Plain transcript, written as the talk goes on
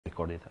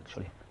record it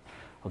actually.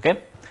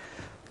 Okay.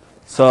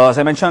 So as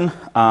I mentioned,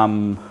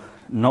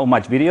 not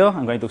much video.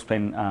 I'm going to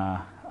explain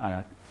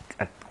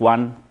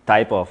one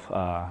type of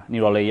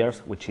neural layers,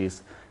 which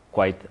is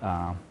quite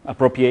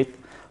appropriate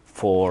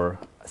for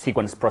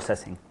sequence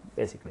processing,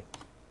 basically.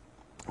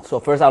 So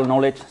first, I'll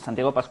acknowledge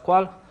Santiago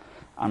Pascual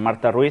and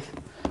Marta Ruiz,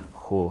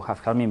 who have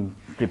helped me in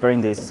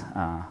preparing this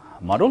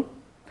module.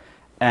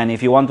 And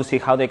if you want to see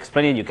how they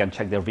explain it, you can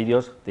check their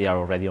videos. They are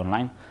already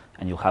online,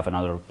 and you have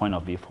another point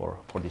of view for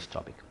this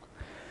topic.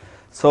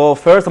 So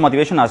first, the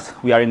motivation, as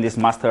we are in this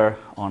master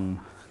on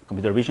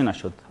computer vision, I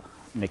should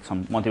make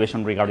some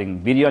motivation regarding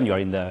video, and you are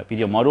in the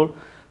video module.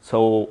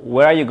 So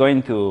where are you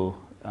going to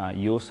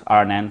use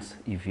RNNs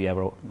if you're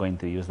ever going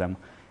to use them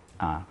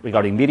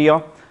regarding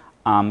video?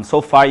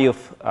 So far,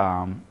 you've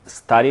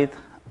studied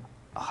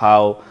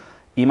how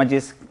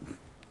images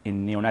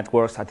in neural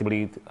networks are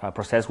typically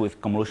processed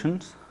with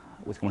convolutions,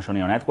 with convolutional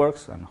neural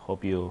networks, and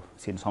hope you've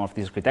seen some of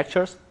these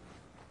architectures.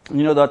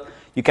 You know that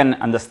you can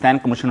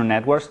understand convolutional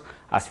networks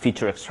as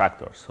feature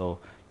extractors. So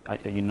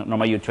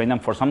normally you train them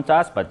for some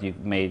tasks, but you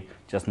may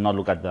just not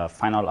look at the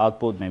final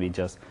output, maybe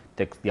just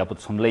take the output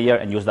to some layer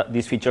and use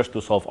these features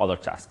to solve other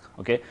tasks.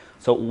 Okay?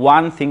 So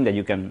one thing that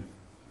you can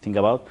think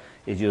about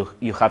is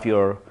you have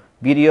your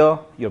video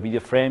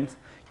frames,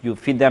 you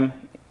feed them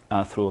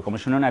through a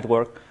convolutional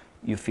network,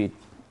 you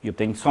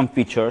obtain some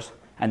features,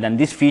 and then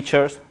these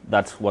features,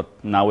 that's what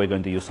now we're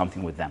going to use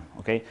something with them.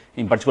 Okay?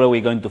 In particular,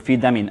 we're going to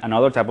feed them in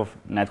another type of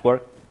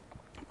network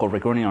called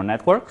recurrent neural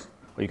networks,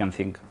 or you can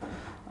think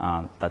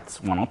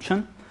that's one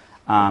option.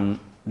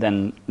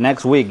 Then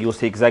next week, you'll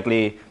see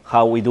exactly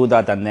how we do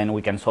that, and then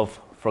we can solve,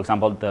 for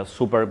example, the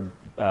super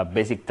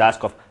basic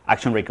task of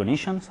action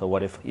recognition. So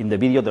what if in the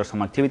video there's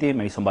some activity,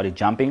 maybe somebody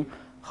jumping?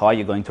 How are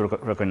you going to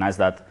recognize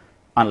that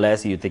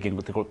unless you take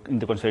into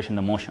consideration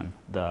the motion,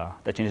 the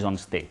changes on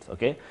state?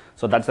 Okay,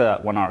 so that's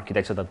one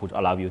architecture that would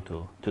allow you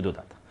to do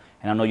that.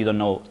 And I know you don't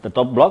know the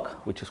top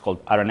block, which is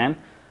called RNN,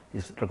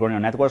 is recurrent neural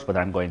networks, but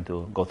I'm going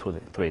to go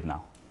through it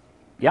now.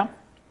 Yeah.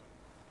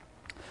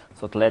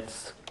 So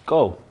let's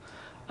go.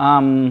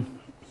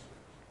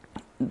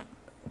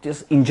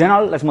 Just in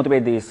general, let's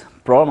motivate this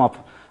problem of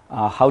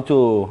how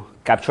to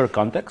capture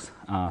context.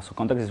 So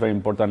context is very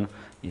important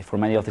for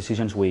many of the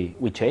decisions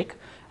we take.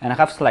 And I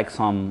have like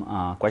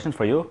some questions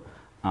for you.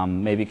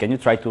 Maybe can you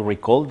try to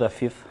recall the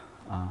 5th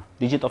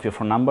digit of your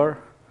phone number?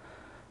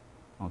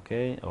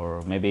 Okay,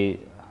 or maybe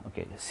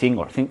sing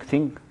or think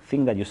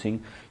that you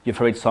sing your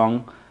favorite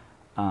song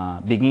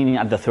beginning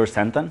at the 3rd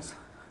sentence.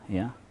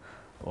 Yeah,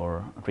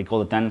 or recall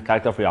the 10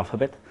 characters of your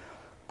alphabet.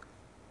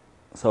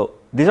 So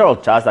these are all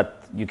tasks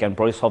that you can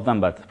probably solve them,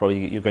 but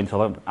probably you're going to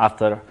solve them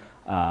after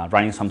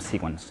running some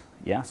sequence.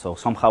 Yeah, so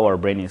somehow our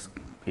brain is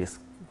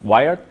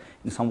wired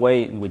in some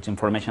way in which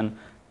information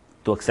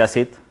to access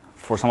it.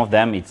 For some of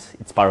them,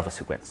 it's part of a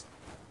sequence.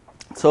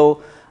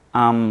 So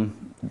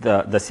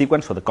the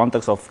sequence or the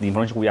context of the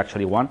information we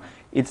actually want,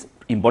 it's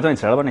important,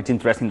 it's relevant, it's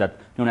interesting that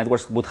neural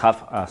networks would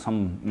have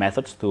some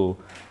methods to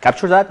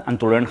capture that and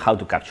to learn how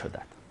to capture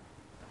that.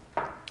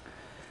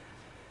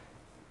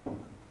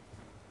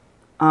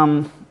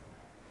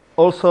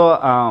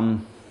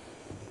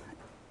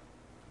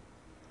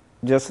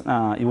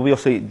 It will be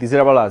also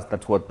desirable, as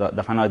that's what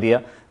the final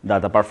idea,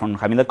 that apart from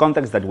having the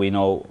context, that we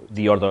know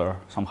the order,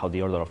 somehow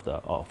the order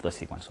of the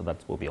sequence. So that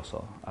will be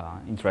also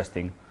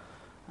interesting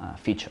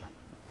feature.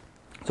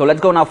 So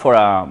let's go now for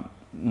a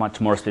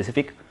much more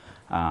specific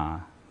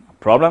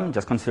problem.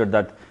 Just consider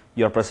that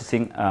you're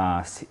processing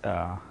a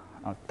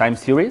time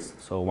series,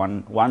 so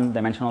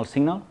one-dimensional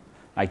signal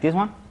like this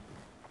one,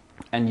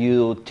 and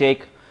you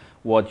take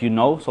what you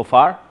know so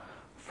far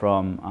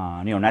from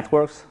neural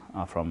networks,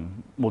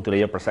 from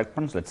multi-layer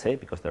perceptrons, let's say,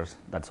 because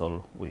that's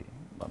all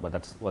but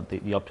that's what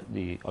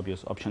the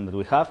obvious option that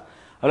we have.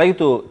 I'd like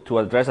you to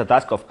address the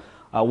task of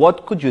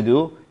what could you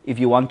do if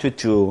you wanted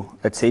to,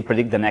 let's say,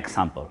 predict the next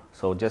sample.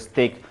 So just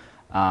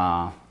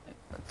try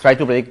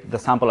to predict the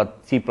sample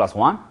at t plus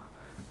 1,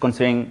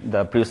 considering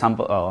the previous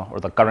sample or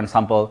the current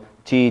sample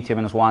t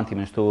minus 1, t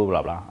minus 2,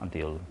 blah blah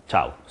until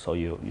tau. So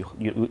you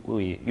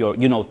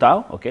know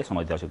tau. Okay,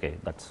 somebody tells you, okay,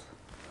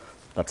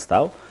 that's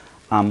tau.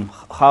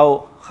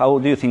 How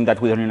do you think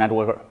that with a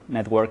neural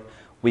network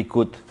we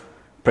could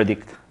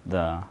predict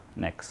the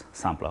next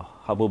sample?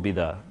 How would be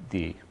the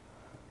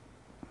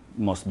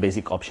most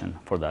basic option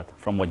for that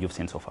from what you've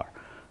seen so far?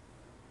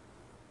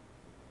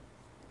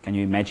 Can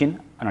you imagine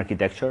an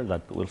architecture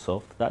that will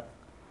solve that?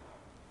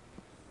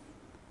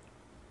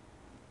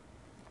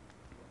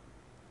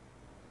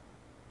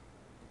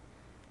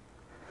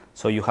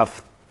 So you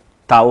have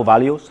tau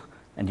values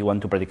and you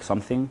want to predict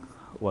something.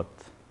 What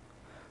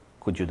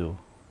could you do?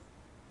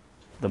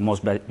 The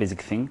most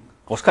basic thing.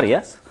 Oscar,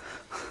 yes?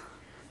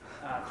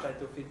 Try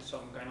to fit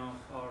some kind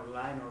of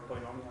line or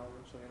polynomial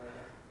or something like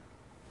that.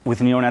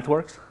 With neural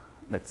networks?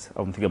 I'm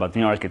thinking about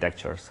neural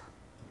architectures.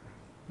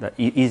 The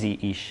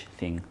easy-ish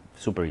thing,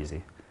 super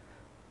easy.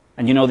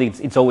 And you know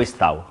it's always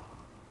tau.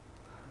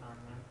 No.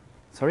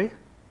 Sorry?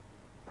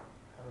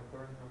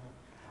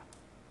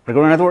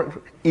 recurrent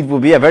network, it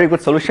would be a very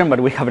good solution, but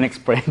we haven't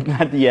explained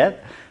that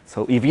yet.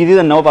 So if you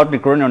didn't know about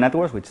recurrent neural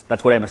networks, which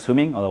that's what I'm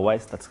assuming,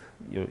 otherwise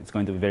it's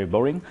going to be very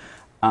boring,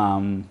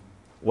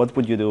 what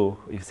would you do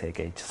if you say,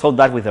 okay, solve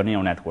that with a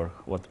neural network?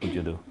 What would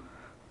you do?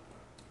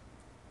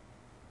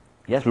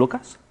 Yes,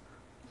 Lucas?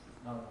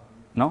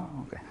 No?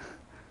 Okay.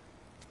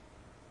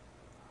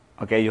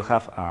 Okay, you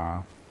have,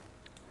 I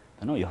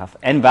don't know, you have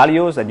n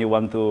values and you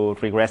want to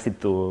regress it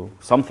to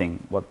something.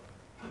 What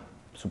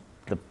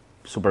the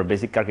super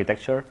basic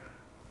architecture?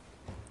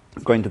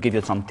 I'm going to give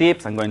you some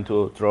tips. I'm going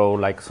to throw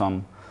like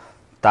some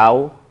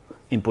tau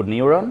input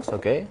neurons.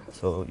 Okay,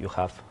 so you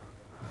have,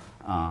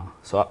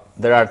 so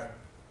there are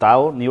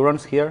tau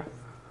neurons here,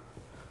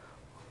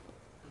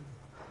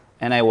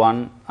 and I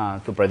want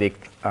to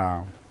predict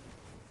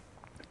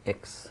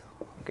x.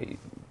 Okay,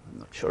 I'm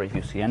not sure if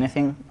you see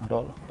anything at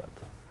all, but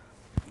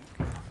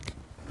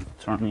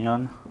turn it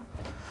on.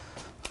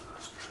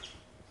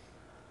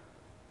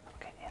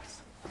 Okay,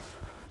 yes.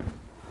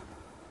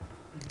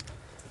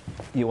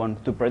 You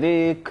want to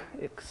predict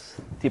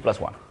x t plus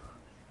 1.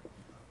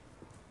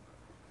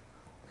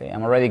 Okay,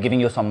 I'm already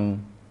giving you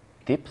some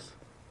tips,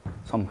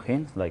 some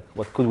hints, like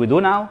what could we do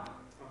now?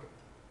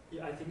 Okay.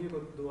 Yeah, I think you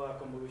could do a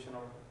convolution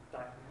of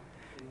time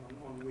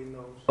on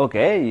Windows.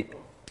 Okay.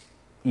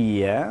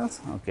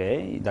 Yes.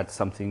 Okay, that's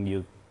something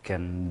you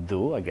can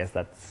do. I guess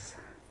that's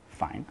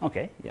fine.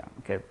 Okay. Yeah.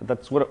 Okay.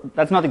 That's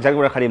not exactly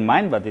what I had in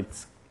mind, but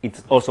it's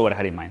also what I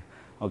had in mind.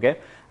 Okay.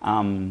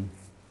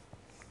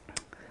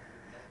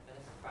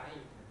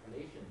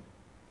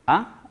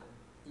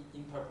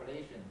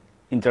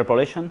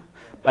 Interpolation.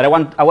 But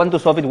I want to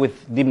solve it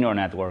with deep neural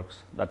networks.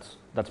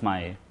 That's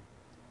my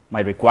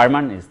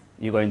requirement. Is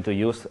you're going to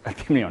use a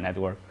deep neural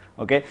network.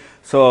 Okay.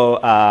 So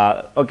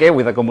okay,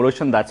 with a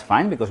convolution that's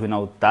fine because we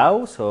know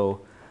tau.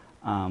 So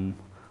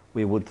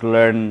we would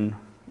learn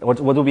what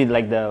would be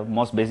like the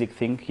most basic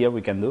thing here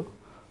we can do.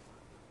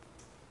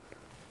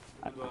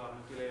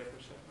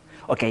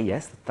 Okay.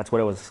 Yes, that's what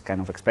I was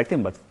kind of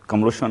expecting. But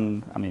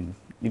convolution, I mean,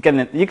 you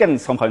can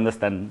somehow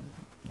understand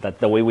that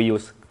the way we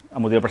use a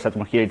multiple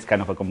perceptron here, it's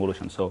kind of a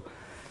convolution. So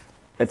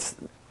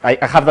I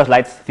have the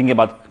slides thinking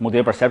about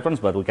multiple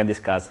perceptrons, but we can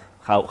discuss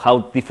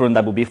how different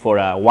that would be for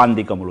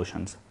 1D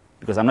convolutions.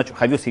 Because I'm not sure,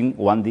 have you seen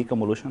 1D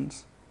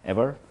convolutions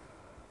ever?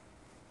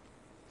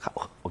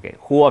 Okay,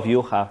 who of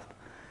you have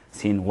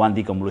seen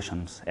 1D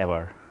convolutions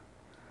ever?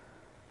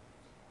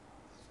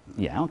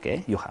 Yeah,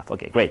 okay, you have.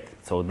 Okay, great.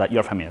 So that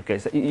you're familiar. Okay,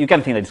 so you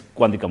can think that it's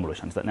 1D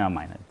convolutions. Never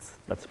mind.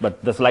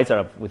 But the slides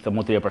are with the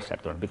multiple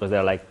perceptron because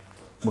they're like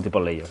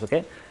multiple layers.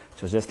 Okay,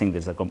 so just think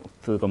there's a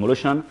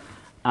convolution.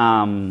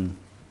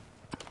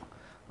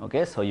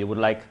 Okay, so you would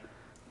like,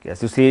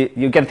 yes, you see,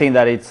 you can think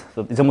that it's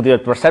a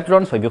multiple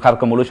perceptron. So if you have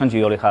convolutions,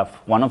 you only have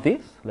one of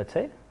these, let's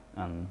say,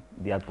 and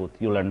the output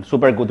you learn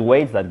super good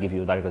weights that give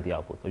you directly the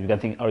output. Or you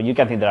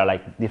can think there are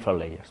like different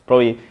layers.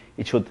 Probably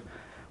it should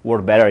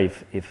work better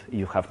if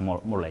you have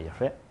more layers.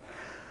 Right?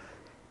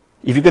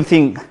 If you can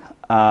think,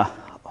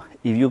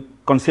 if you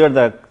consider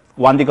the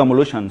 1D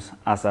convolutions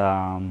as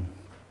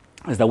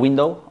the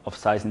window of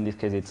size, in this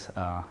case it's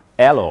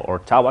L or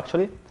tau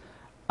actually.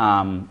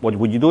 What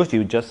would you do is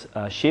you just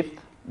shift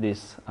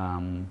this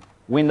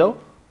window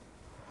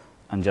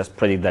and just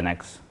predict the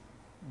next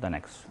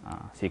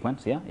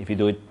sequence. Yeah, if you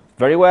do it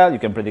very well, you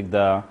can predict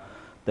the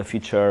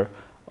future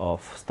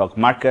of stock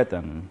market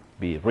and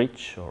be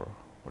rich or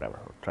whatever.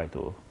 Or try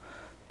to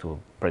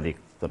predict,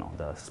 you know,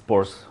 the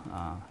sports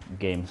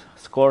games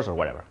scores or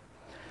whatever.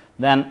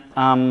 Then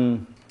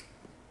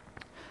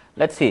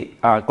let's see.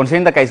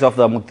 Considering the case of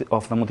the multiple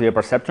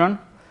perceptron,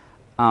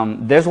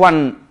 there's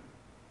one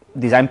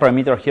design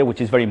parameter here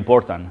which is very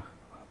important,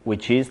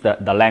 which is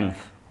the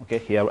length. Okay,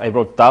 here I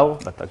wrote tau,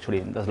 but actually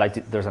in the slide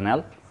there's an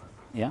L.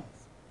 Yeah.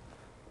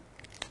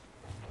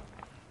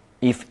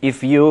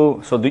 If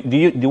you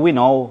do we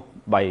know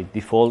by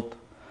default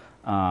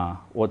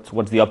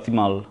what's the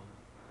optimal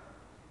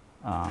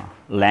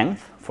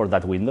length for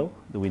that window?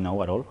 Do we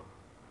know at all?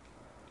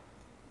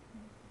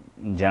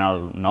 In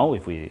general, no,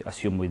 if we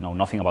assume we know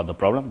nothing about the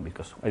problem,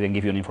 because I didn't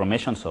give you any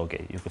information. So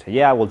okay, you could say,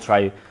 yeah, I will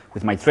try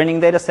with my training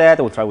data set,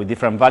 I will try with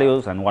different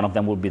values, and one of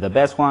them will be the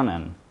best one,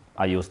 and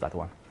I use that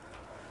one.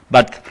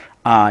 But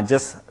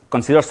just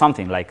consider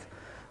something like,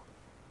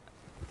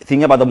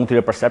 think about the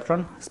multiple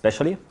perceptron,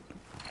 especially.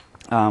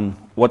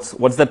 What's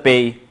the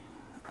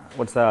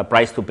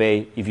price to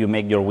pay if you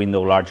make your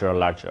window larger and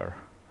larger?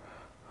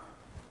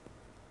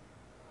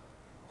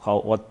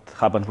 What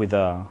happens with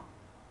the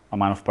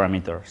amount of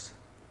parameters?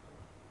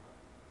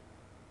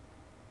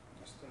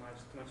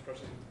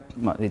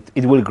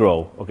 It will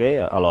grow, okay,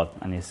 a lot.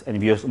 And if you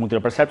use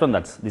multiple perceptron,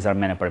 these are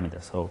many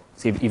parameters. So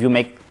see, if you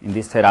make in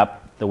this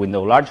setup the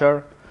window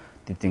larger,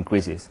 it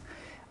increases.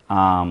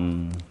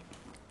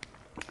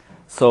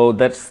 So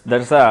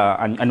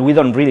and we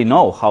don't really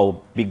know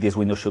how big this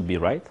window should be,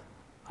 right?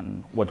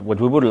 And what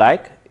we would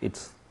like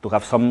is to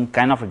have some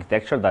kind of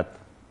architecture that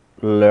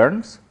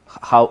learns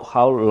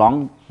how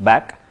long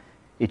back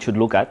it should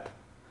look at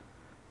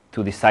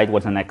to decide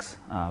what's the next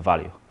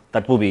value.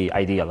 That would be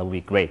ideal. That would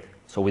be great.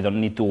 So we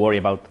don't need to worry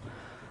about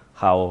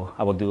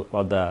about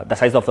the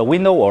size of the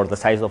window or the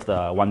size of the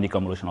 1D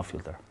convolutional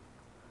filter.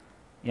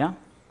 Yeah?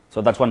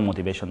 So that's one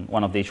motivation,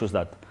 one of the issues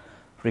that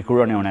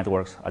recurrent neural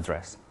networks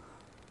address.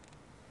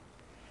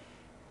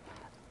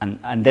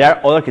 And there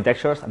are other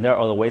architectures and there are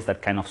other ways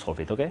that kind of solve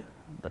it, okay?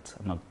 I'm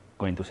not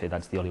going to say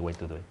that's the only way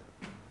to do it.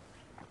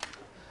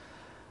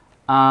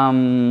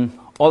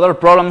 Other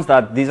problems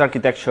that this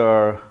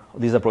architecture,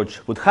 this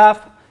approach would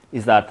have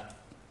is that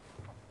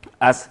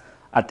as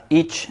at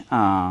each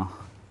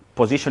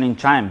position in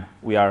time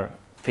we are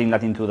feeding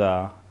that into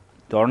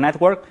our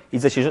network,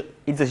 its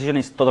decision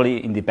is totally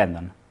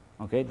independent.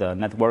 Okay, the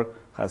network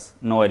has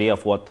no idea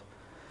of what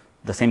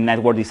the same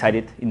network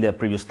decided in the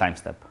previous time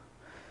step,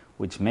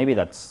 which maybe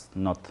that's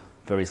not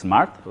very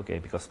smart. Okay,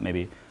 because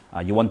maybe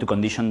you want to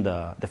condition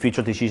the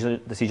future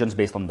decisions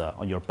based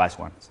on your past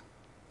ones.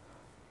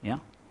 Yeah,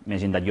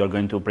 imagine that you're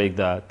going to predict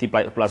the t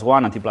plus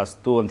 1 and t plus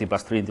 2 and t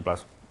plus 3 and t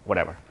plus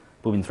whatever.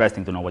 It would be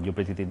interesting to know what you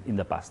predicted in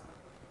the past.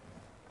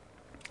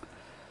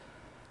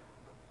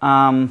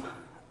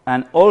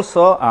 And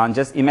also,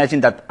 just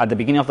imagine that at the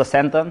beginning of the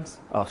sentence,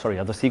 of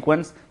the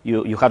sequence,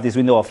 you have this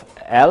window of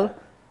L,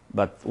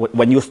 but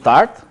when you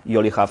start, you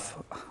only have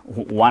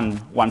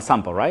one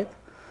sample, right?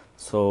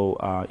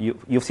 So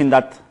you've seen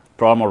that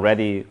problem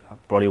already,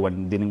 probably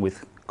when dealing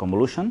with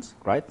convolutions,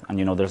 right? And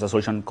you know there's a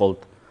solution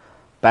called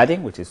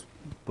padding, which is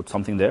put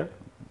something there,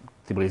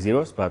 typically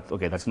zeros, but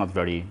okay, that's not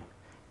very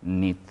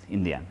neat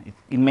in the end.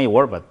 It may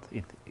work, but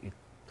it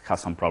has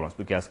some problems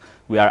because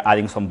we are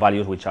adding some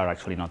values which are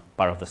actually not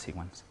part of the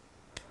sequence.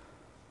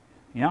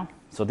 Yeah,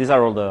 so these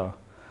are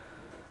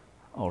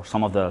all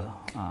some of the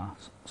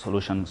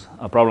solutions,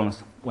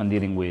 problems when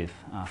dealing with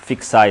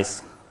fixed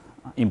size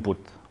input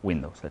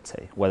windows, let's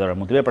say, whether a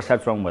multivariate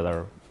perceptron,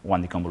 whether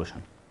 1D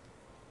convolution.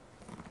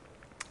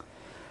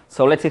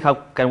 So let's see how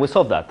can we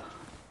solve that.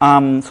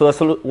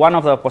 So one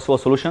of the possible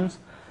solutions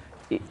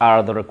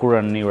are the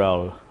recurrent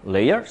neural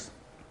layers.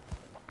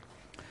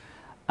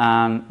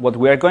 And what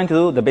we are going to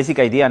do, the basic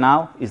idea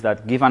now, is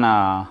that given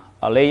a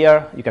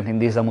layer, you can think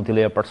this is a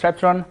multilayer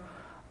perceptron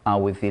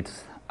with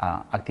its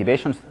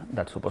activations.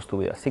 That's supposed to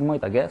be a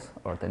sigmoid, I guess,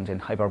 or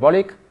tangent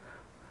hyperbolic.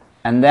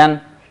 And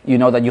then you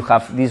know that you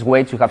have these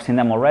weights, you have seen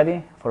them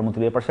already for a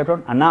multilayer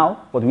perceptron. And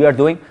now what we are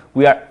doing,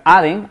 we are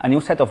adding a new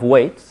set of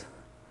weights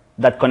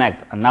that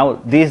connect. And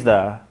now this is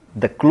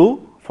the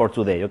clue for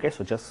today, okay?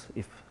 So just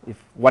if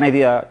one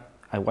idea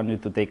I want you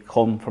to take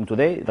home from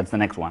today, that's the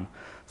next one.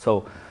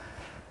 So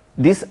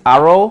this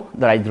arrow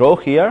that I draw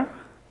here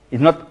is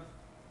not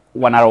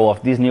one arrow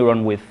of this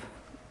neuron with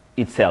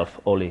itself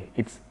only.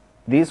 It's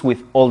this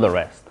with all the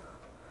rest.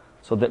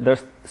 So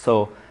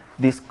so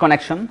this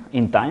connection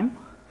in time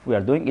we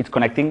are doing, it's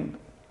connecting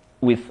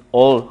with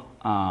all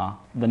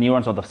the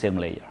neurons of the same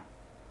layer.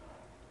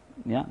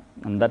 Yeah,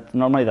 and that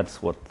normally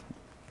that's what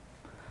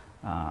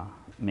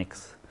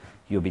makes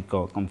you a bit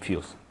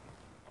confused.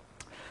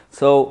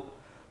 So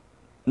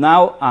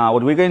now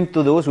what we're going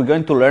to do is we're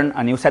going to learn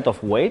a new set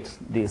of weights.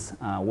 These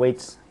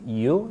weights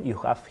U you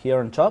have here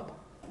on top.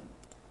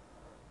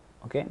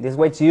 Okay, these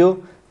weights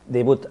U,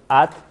 they would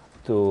add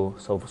to,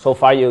 so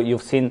far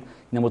you've seen in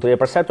the multilayer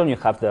perceptron you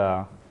have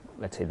the,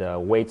 let's say, the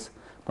weights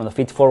from the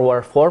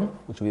feed-forward form,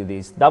 which will be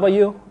this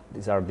W.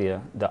 These are the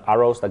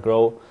arrows that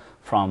grow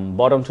from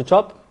bottom to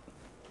top.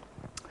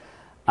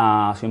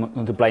 So you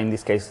multiply in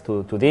this case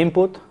to the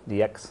input,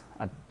 the X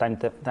at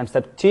time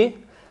step T.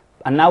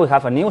 And now we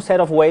have a new set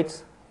of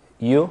weights,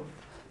 U,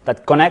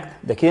 that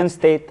connect the hidden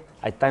state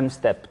at time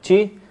step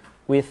T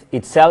with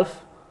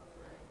itself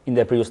in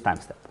the previous time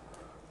step.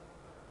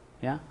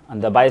 Yeah,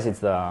 and the bias is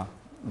the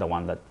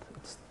one that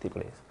it's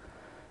typically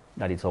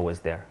that it's always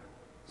there.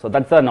 So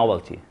that's the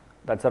novelty.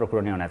 That's the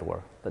recurrent neural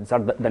network. Those are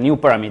the new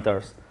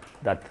parameters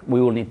that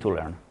we will need to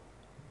learn.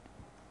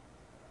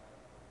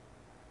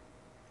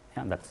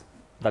 Yeah,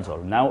 that's all.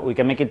 Now we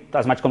can make it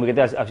as much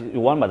complicated as you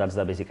want, but that's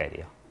the basic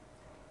idea.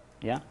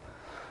 Yeah.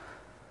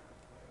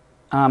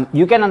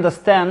 You can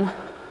understand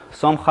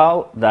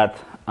somehow that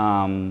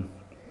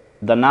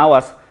the now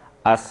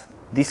as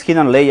this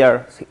hidden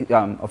layer,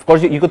 of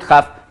course you could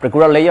have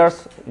recurrent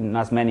layers in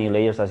as many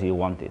layers as you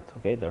wanted.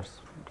 Okay,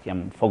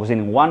 I'm focusing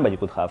on one, but you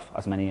could have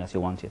as many as you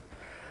wanted.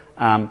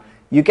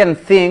 You can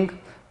think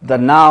that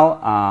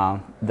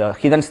now the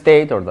hidden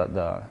state or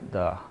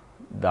the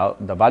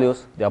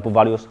values, the output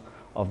values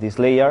of this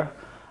layer,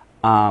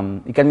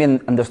 it can be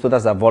understood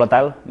as a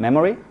volatile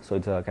memory. So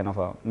it's a kind of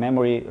a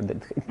memory.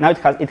 Now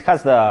it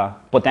has the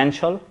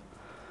potential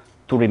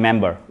to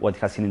remember what it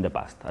has seen in the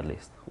past, at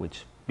least,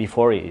 which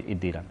before it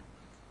didn't.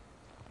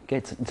 Okay,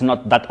 it's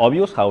not that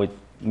obvious how it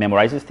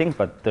memorizes things,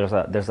 but there's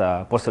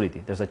a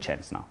possibility, there's a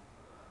chance now.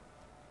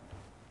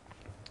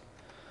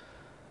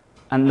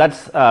 And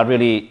that's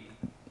really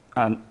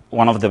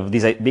one of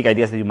these big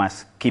ideas that you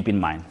must keep in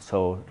mind.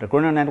 So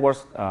recurrent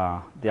networks,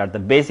 they are the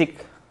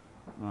basic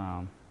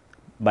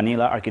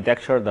vanilla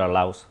architecture that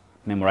allows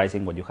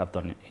memorizing what you have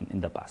done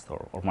in the past,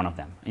 or one of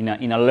them, in a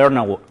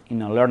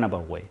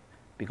learnable way,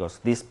 because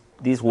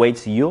these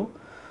weights U,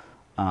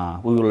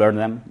 we will learn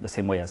them the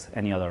same way as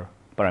any other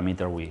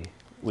parameter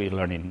we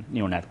learn in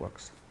neural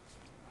networks.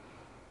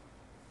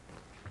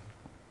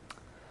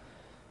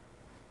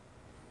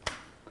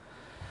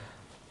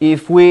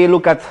 If we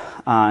look at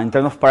in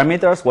terms of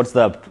parameters, what's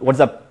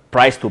the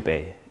price to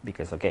pay?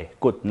 Because okay,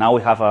 good. Now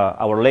we have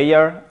our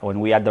layer. When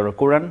we add the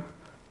recurrent,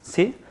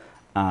 see,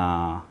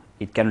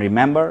 it can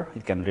remember.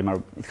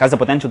 It has the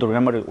potential to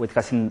remember what it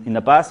has in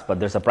the past, but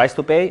there's a price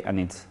to pay,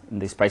 and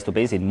this price to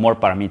pay is in more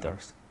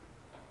parameters.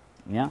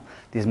 Yeah,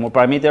 these more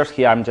parameters.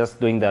 Here I'm just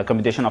doing the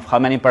computation of how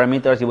many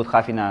parameters you would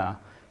have in a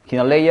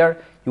layer.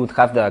 You would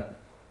have the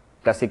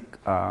classic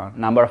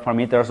number of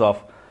parameters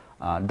of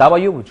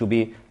W, which would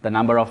be the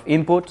number of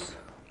inputs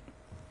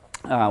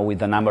with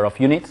the number of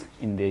units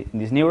in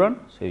this neuron.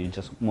 So you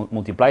just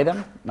multiply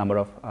them, number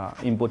of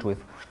inputs with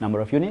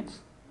number of units.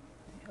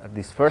 At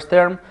this first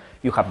term,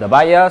 you have the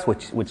bias,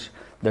 which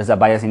there's a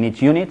bias in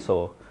each unit,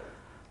 so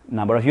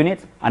number of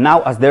units. And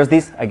now, as there's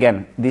this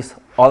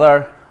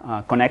other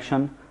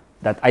connection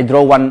that I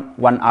draw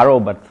one arrow,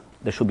 but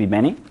there should be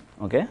many.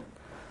 Okay,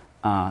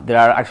 there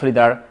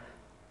are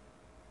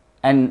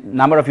and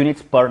number of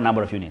units per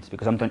number of units,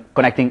 because I'm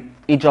connecting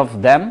each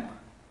of them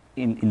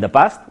in the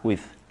past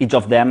with each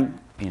of them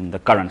in the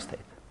current state.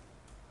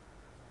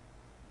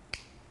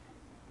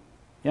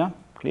 Yeah,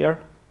 clear?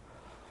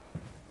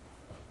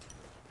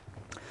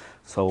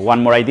 So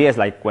one more idea is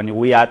like when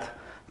we add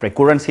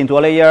recurrency into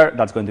a layer,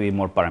 that's going to be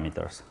more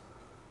parameters.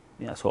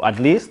 Yeah, so at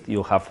least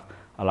you have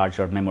a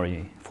larger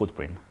memory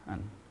footprint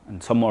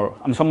and some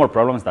more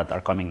problems that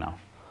are coming now.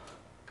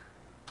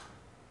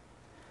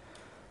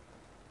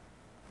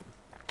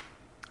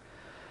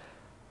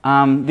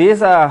 This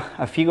is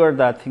a figure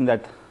that I think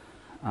that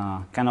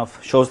kind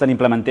of shows an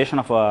implementation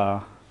of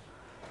a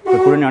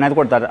recurrent neural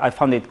network that I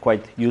found it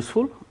quite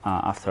useful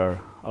after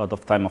a lot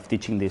of time of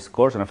teaching this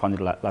course, and I found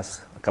it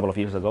last a couple of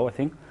years ago, I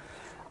think.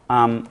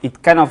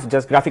 It kind of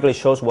just graphically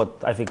shows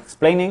what I've been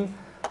explaining.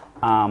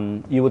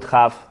 You would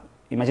have,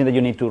 imagine that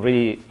you need to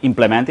really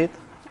implement it,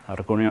 a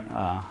recurrent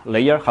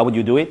layer. How would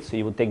you do it? So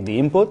you would take the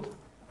input.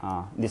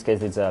 In this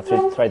case, it's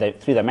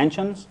three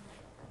dimensions.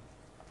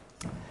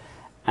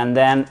 And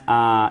then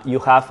you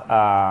have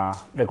a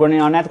recurrent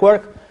neural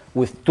network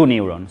with 2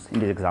 neurons in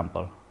this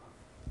example.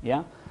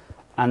 Yeah,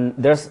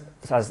 and as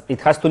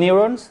it has 2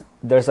 neurons,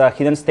 there's a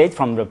hidden state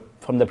from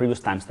the previous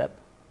time step.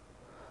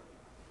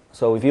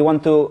 So if you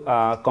want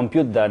to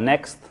compute the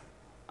next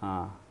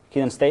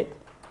hidden state,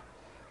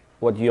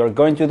 what you're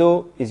going to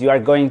do is you are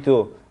going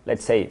to,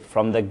 let's say,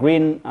 from the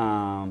green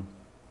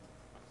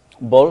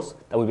balls,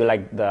 that will be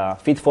like the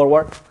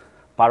feed-forward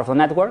part of the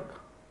network.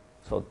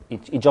 So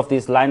each of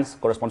these lines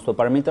corresponds to a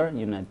parameter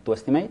you need to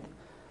estimate,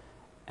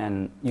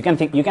 and you can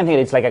think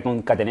it's like a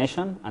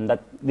concatenation, and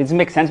this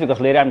makes sense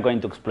because later I'm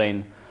going to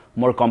explain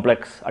more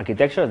complex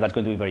architecture. That's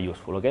going to be very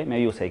useful. Okay,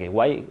 maybe you say, okay,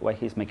 why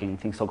he's making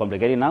things so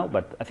complicated now?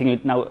 But I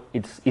think now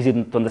it's easy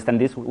to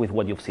understand this with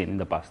what you've seen in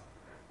the past.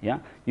 Yeah,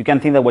 you can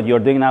think that what you're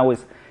doing now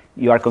is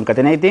you are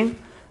concatenating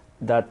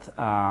that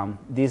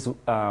these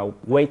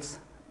weights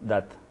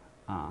that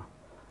are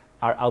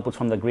outputs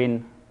from the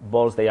green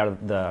balls. They are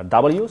the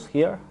W's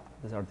here.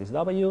 These are these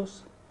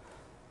W's,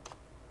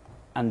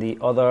 and the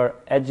other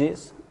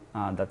edges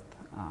that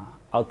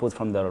output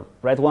from the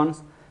red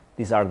ones,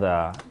 these are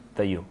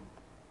the U.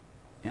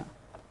 Yeah.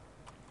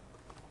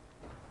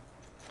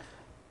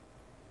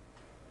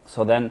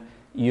 So then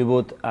you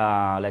would,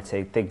 let's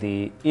say, take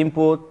the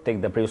input,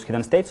 take the previous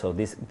hidden state. So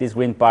this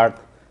green part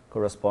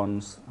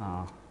corresponds,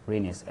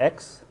 green is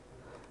X.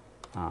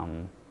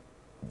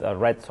 The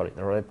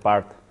red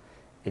part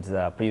is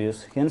the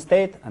previous hidden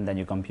state, and then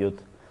you compute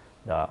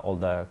all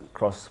the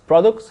cross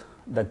products.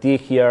 The T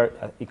here,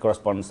 it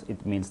corresponds,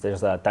 it means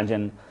there's a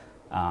tangent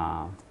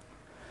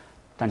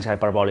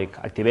hyperbolic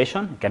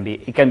activation.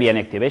 It can be any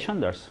activation.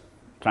 There's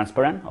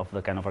transparent of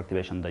the kind of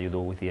activation that you do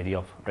with the idea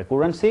of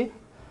recurrency.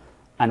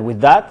 And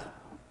with that,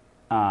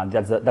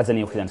 that's a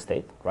new hidden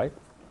state, right?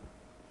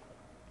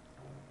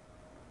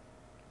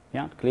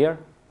 Yeah, clear?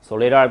 So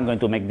later I'm going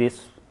to make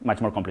this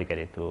much more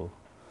complicated to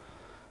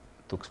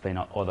explain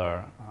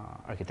other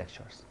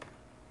architectures.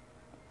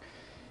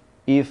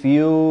 If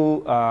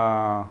you,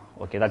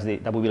 okay,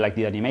 that would be like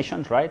the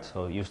animations, right?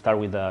 So you start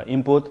with the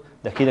input,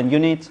 the hidden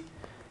units.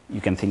 You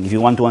can think, if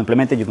you want to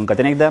implement it, you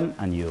concatenate them,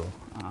 and you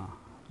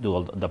do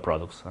all the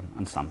products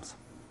and sums.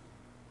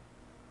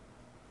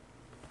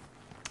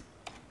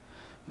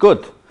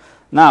 Good.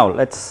 Now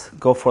let's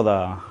go for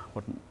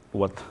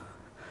what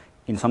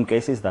in some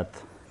cases that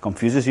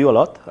confuses you a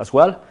lot as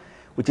well,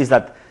 which is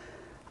that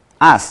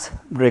as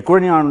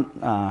recurrent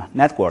neural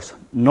networks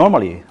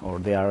normally, or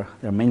their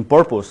main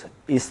purpose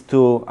is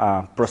to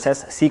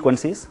process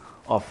sequences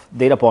of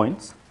data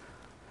points.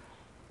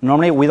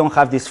 Normally, we don't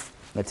have this,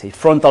 let's say,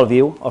 frontal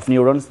view of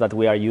neurons that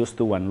we are used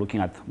to when looking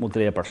at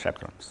multilayer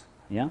perceptrons.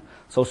 Yeah.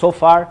 So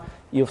far,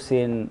 you've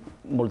seen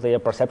multilayer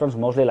perceptrons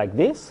mostly like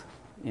this.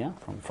 Yeah,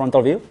 from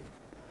frontal view,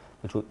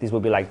 this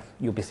would be like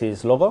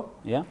UPC's logo.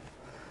 Yeah.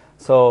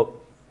 So.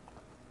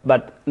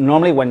 But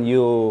normally, when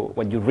you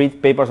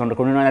read papers on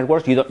recurrent neural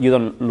networks, you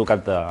don't look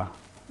at the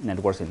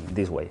networks in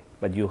this way,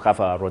 but you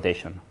have a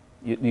rotation.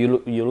 You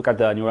look at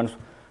the neurons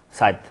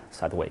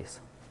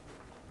sideways.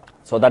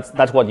 So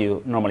that's what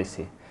you normally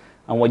see.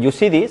 And when you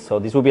see this, so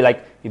this would be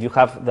like if you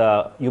have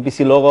the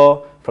UPC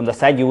logo from the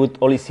side, you would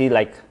only see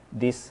like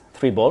these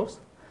 3 balls.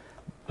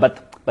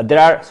 But there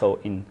are, so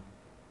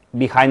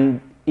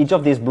behind each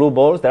of these blue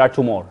balls, there are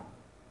 2 more.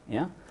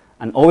 Yeah?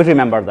 And always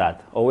remember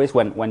that. Always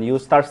when you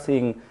start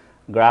seeing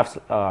graphs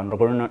on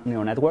recurrent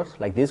neural networks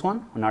like this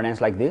one, on RNNs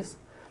like this,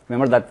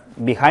 remember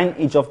that behind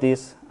each of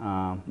these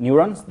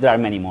neurons, there are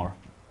many more.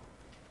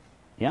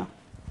 Yeah?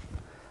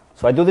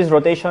 So I do this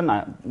rotation.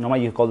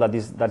 Normally you call that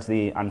that's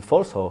the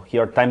unfold. So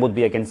here time would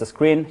be against the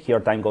screen. Here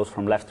time goes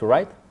from left to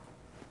right.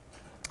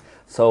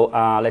 So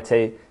let's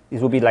say this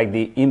would be like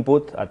the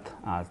input at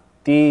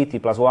t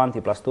plus 1,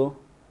 t plus 2.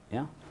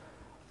 Yeah?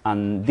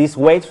 And this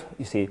weight,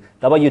 you see,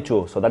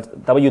 W2. So that's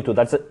W2.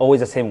 That's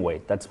always the same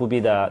weight. That would be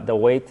the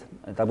weight.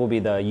 That would be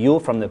the U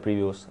from the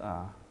previous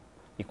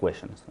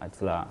equations. That's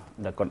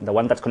the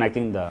one that's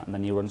connecting the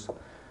neurons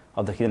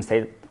of the hidden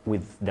state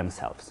with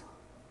themselves.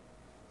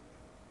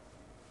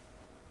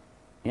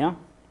 Yeah?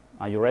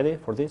 Are you ready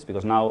for this?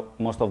 Because now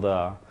most of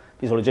the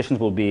visualizations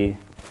will be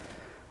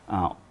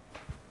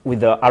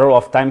with the arrow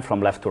of time from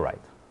left to right.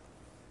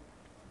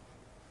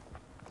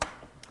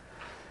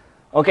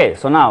 Okay,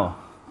 so now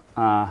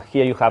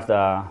here you have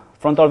the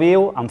frontal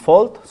view,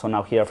 unfold. So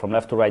now here from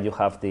left to right you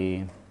have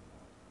the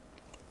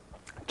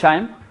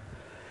chime.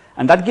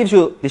 And that gives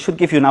you, this should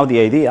give you now the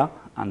idea,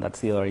 and that's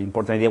the other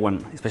important idea,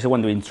 especially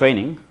when doing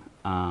training,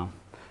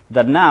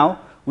 that now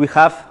we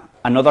have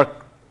another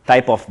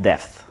type of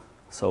depth.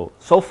 So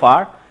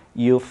far,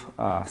 you've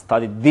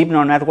studied deep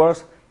neural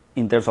networks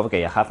in terms of,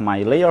 okay, I have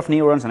my layer of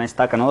neurons and I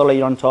stack another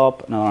layer on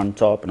top, another on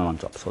top, another on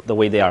top. So the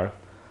way they are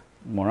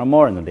more and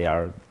more, and then they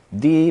are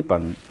deep,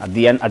 and at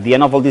the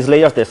end of all these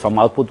layers, there's some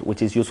output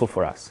which is useful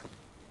for us.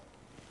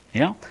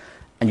 Yeah?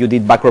 And you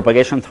did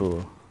backpropagation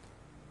through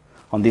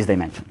on this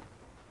dimension,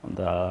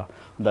 on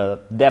the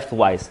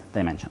depth-wise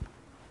dimension.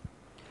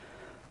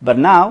 But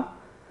now,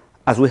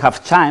 as we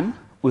have chime,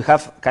 we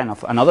have kind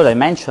of another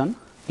dimension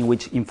in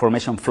which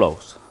information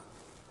flows.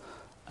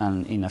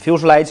 And in a few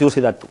slides, you'll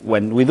see that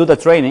when we do the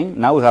training,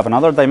 now we have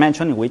another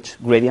dimension in which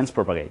gradients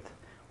propagate,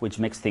 which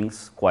makes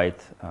things quite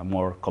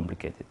more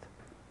complicated.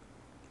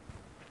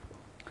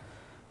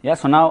 Yeah,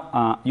 so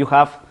now you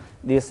have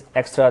this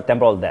extra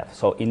temporal depth.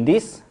 So in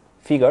this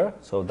figure,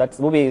 so that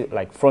will be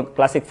like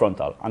classic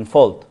frontal,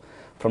 unfold.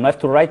 From left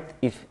to right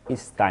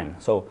is time.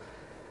 So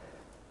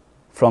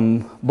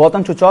from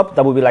bottom to top,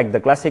 that would be like the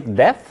classic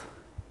depth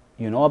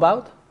you know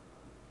about.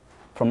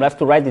 From left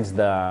to right, it's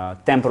the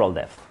temporal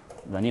depth,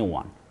 the new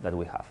one that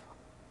we have.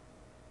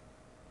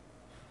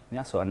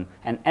 Yeah, so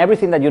and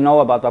everything that you know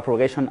about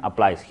backpropagation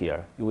applies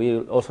here. You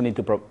will also need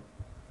to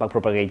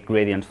backpropagate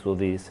gradients through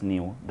this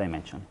new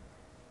dimension.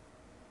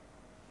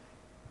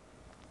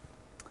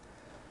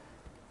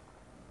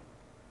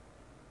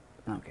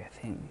 Okay, I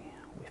think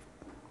we've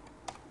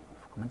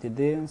commented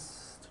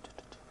this.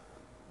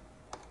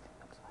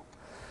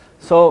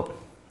 So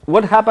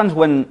what happens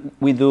when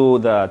we do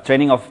the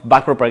training of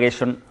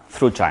backpropagation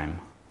through time,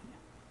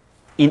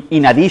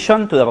 in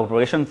addition to the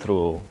backpropagation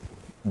through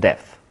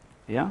depth?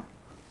 Yeah?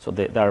 So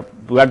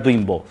we are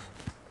doing both.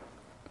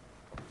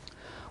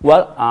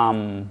 Well,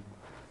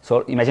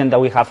 so imagine that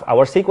we have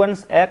our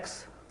sequence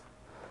x,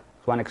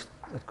 x1,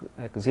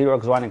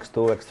 x0, x1,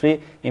 x2,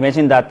 x3.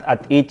 Imagine that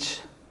at each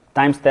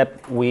time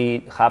step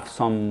we have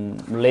some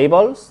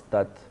labels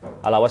that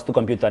allow us to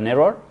compute an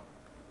error.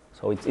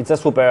 So it's a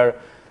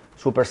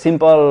super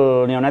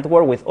simple neural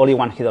network with only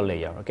one hidden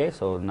layer. Okay,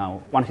 so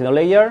now one hidden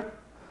layer,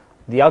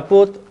 the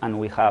output, and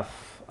we have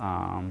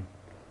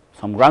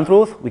some ground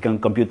truth. We can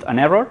compute an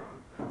error,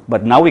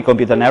 but now we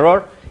compute an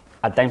error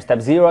at time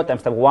step 0, time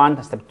step 1,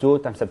 time step 2,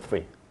 time step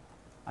 3.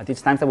 At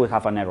each time step we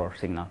have an error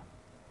signal.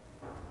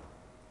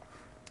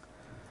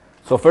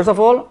 So first of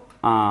all,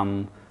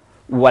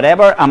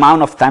 whatever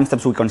amount of time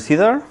steps we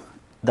consider,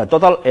 the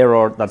total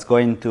error that's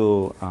going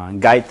to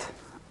guide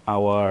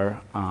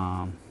our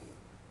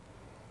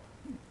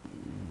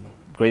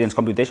gradients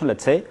computation,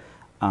 let's say,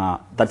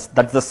 that's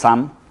the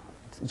sum.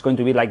 It's going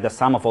to be like the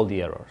sum of all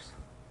the errors.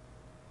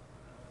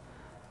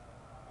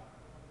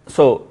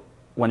 So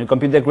when you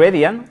compute the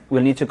gradient,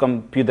 we'll need to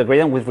compute the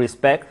gradient with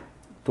respect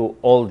to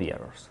all the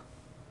errors,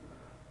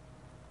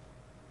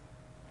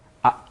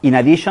 in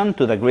addition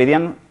to the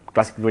gradient,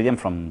 classic gradient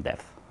from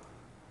depth.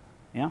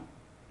 Yeah.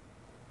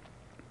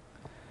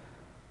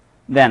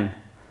 Then,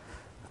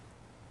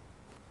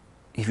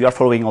 if you are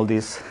following all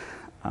this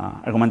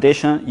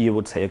argumentation, you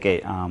would say,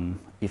 okay,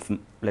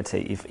 let's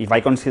say if I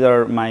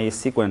consider my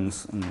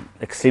sequence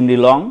extremely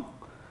long,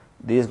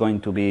 this is going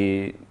to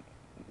be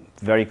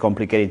very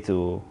complicated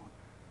to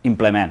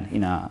implement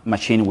in a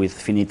machine with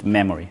finite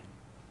memory,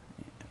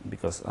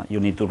 because you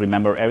need to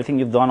remember everything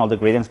you've done, all the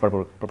gradients,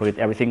 propagate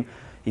everything.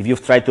 If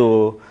you've tried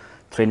to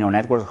train your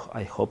network,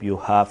 I hope you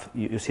have.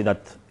 You see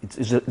that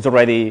it's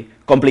already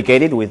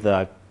complicated with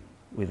the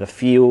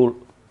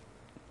few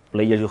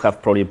layers you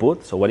have probably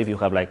put. So what if you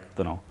have, like, I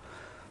don't know,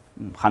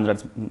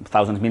 hundreds,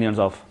 thousands, millions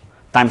of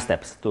time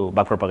steps to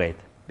backpropagate?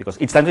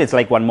 Because each time it's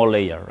like one more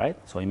layer, right?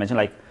 So imagine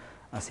like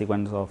a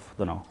sequence of, I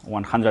don't know,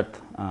 100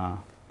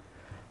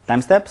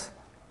 time steps.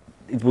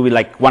 it will be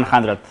like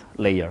 100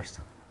 layers,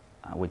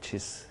 which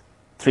is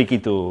tricky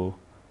to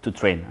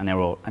train a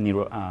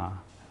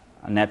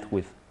net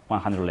with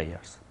 100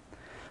 layers.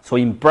 So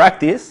in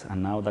practice,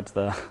 and now that's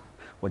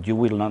what you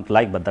will not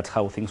like, but that's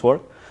how things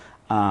work.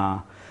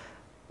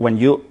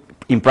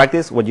 In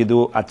practice, what you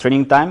do at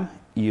training time,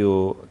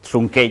 you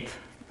truncate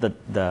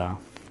the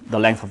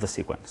length of the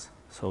sequence.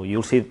 So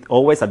you'll see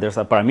always that there's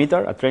a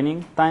parameter at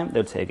training time that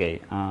would say, okay,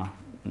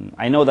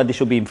 I know that this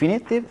should be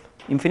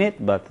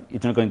infinite, but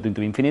it's not going to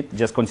be infinite.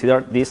 Just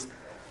consider this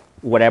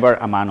whatever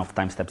amount of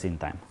time steps in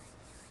time.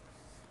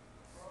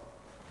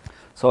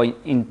 So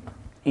in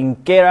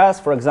Keras,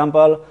 for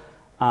example,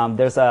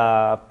 there's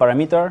a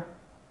parameter.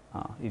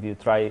 If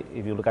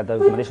you look at the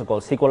documentation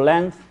called SQL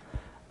length,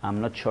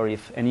 I'm not sure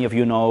if any of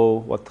you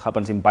know what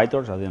happens in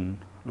PyTorch. I didn't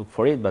look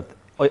for it, but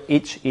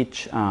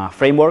each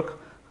framework,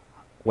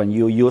 when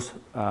you use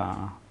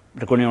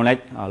recurrent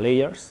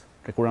layers,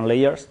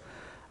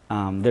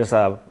 there's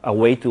a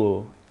way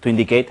to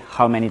indicate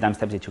how many time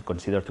steps it should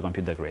consider to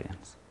compute the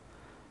gradients.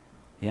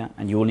 Yeah,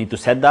 and you will need to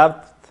set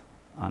that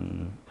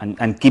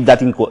and keep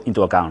that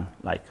into account.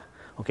 Like,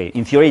 okay,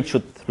 in theory, it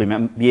should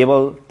be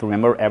able to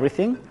remember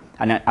everything.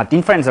 And at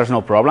inference, there's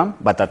no problem,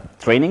 but at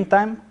training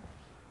time,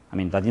 I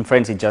mean, at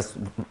inference, it just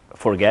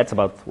forgets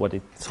about what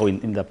it saw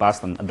in the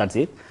past, and that's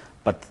it.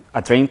 But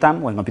at training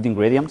time, when computing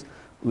gradients,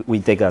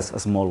 we take a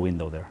small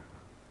window there.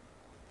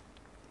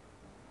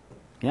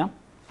 Yeah,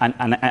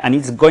 and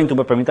it's going to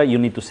be a parameter you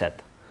need to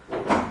set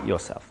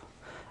yourself.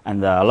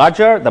 And the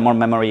larger, the more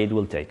memory it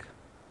will take.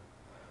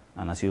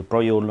 And as you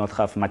probably will not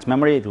have much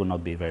memory, it will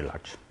not be very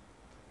large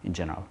in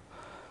general.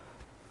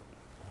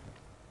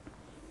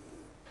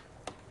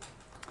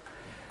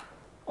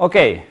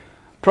 Okay,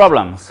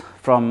 problems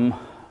from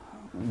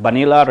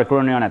vanilla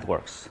recurrent neural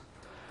networks.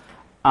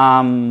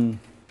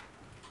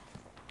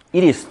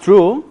 It is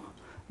true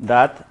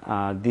that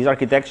these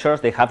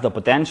architectures, they have the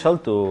potential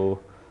to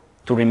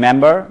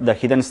remember the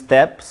hidden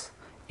steps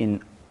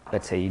in,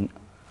 let's say,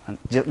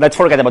 let's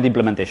forget about the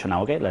implementation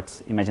now, okay?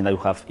 Let's imagine that you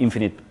have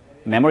infinite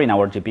memory in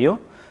our GPU,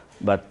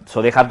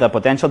 so they have the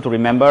potential to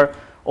remember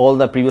all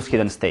the previous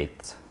hidden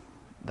states.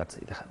 That's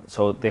it.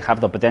 So they have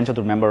the potential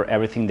to remember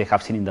everything they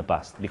have seen in the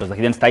past, because the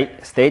hidden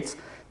states,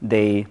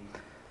 they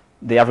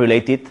are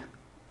related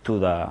to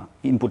the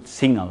input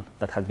signal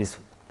that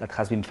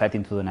has been fed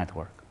into the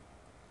network.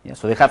 Yeah,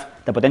 so they have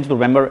the potential to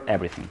remember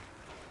everything.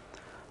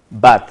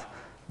 But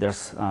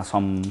there's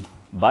some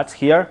buts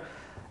here.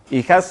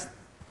 It has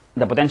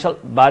the potential,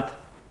 but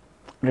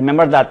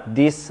remember that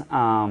this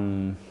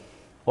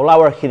all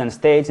our hidden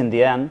states in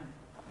the end,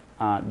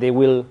 they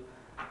will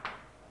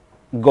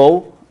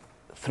go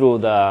through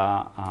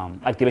the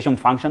activation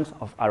functions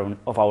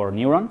of our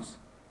neurons,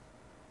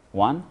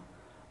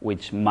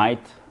 which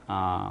might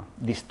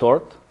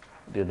distort.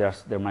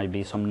 There might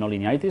be some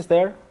nonlinearities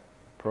there.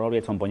 Probably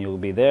at some point you will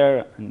be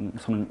there, and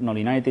some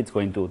nonlinearity is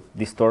going to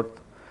distort,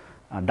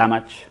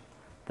 damage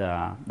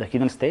the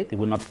hidden state. It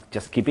will not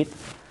just keep it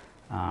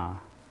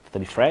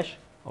totally fresh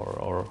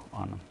or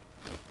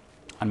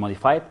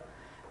unmodified.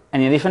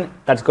 And in addition,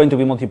 that's going to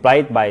be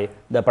multiplied by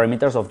the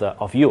parameters of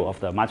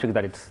the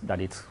matrix that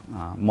it's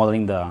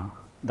modeling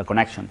the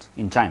connections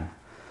in time.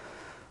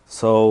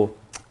 So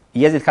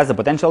yes, it has the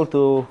potential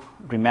to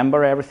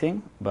remember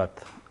everything, but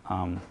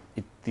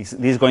this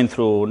is going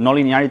through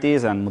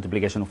nonlinearities and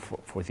multiplication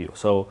with you.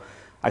 So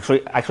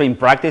actually in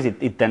practice,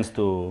 it tends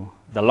to,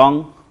 the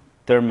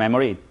long-term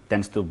memory, it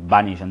tends to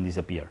vanish and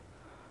disappear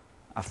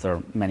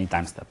after many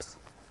time steps.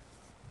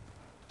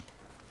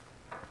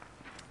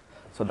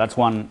 So that's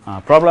one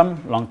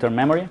problem, long-term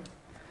memory.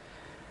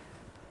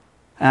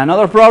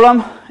 Another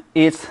problem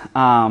is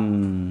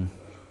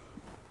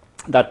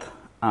that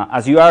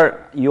as you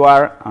have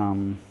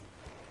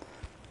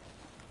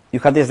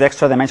this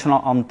extra dimension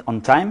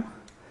on time,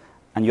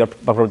 and you're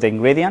propagating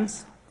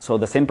gradients. So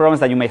the same problems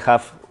that you may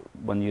have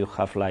when you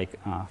have like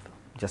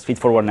just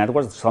feed-forward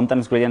networks.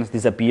 Sometimes gradients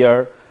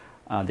disappear,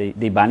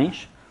 they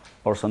vanish,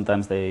 or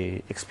sometimes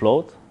they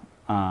explode.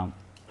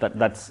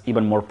 That's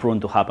even more prone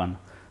to happen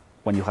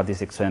when you have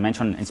this extra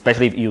dimension,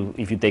 especially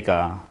if you take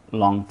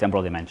long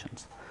temporal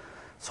dimensions.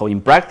 So in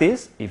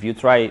practice, if you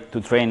try to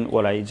train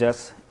what I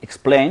just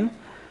explained,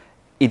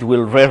 it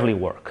will rarely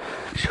work.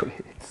 Actually,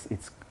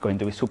 it's going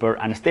to be super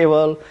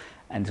unstable,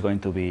 and it's going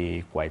to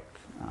be quite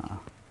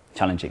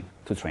challenging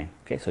to train.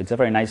 Okay, so it's a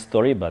very nice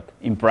story, but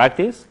in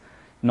practice,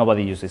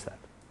 nobody uses that.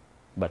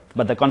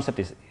 But the concept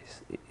is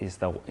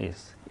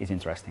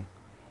interesting.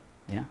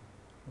 Yeah.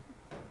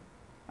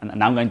 And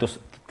now I'm going to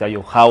tell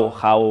you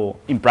how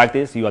in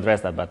practice you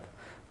address that.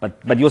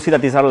 But you'll see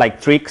that these are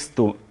like tricks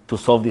to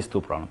solve these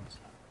two problems.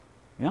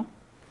 Yeah.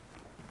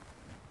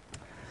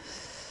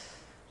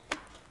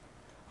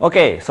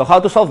 Okay, so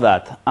how to solve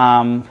that?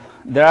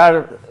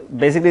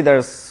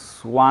 There's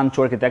two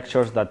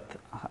architectures that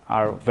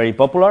are very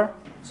popular,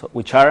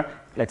 which are,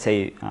 let's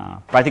say,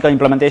 practical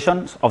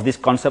implementations of this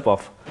concept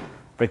of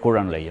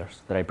recurrent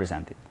layers that I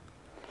presented.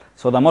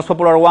 So the most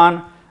popular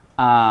one,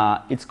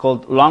 it's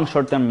called long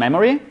short-term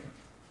memory.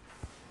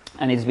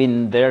 and it's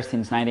been there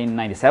since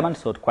 1997,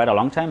 so quite a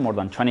long time, more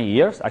than 20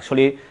 years.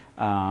 Actually,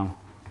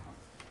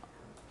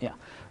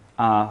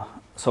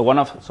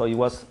 so it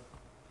was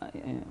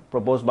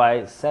proposed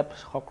by Sepp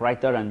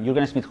Hochreiter and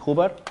Jürgen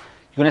Schmidt-Huber.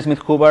 Jürgen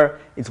Schmidt-Huber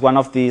is one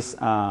of these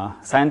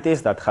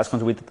scientists that has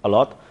contributed a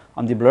lot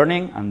on deep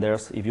learning, and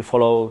if you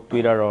follow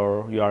Twitter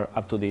or you are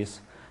up to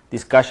these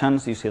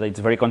discussions, you see that it's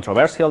very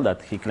controversial,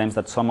 that he claims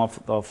that some of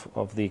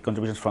the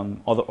contributions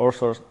from other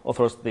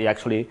authors they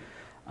actually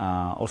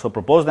also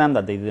proposed them,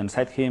 that they didn't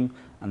cite him,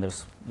 and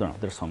there's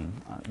some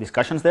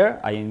discussions there.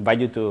 I invite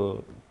you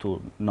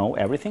to know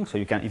everything, so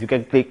if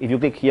you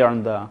click here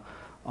on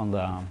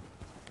the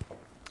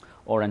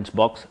orange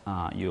box,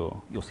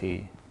 you'll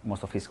see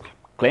most of his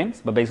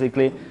claims. But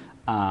basically,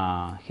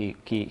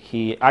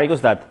 he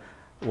argues that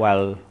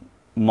while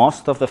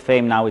most of the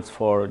fame now is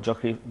for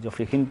Geoffrey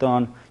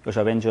Hinton,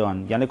 Joshua Benjo,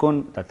 and Jan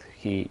LeCun, that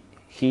he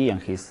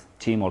and his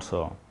team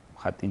also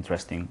had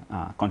interesting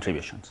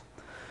contributions.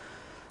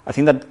 I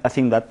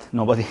think that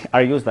nobody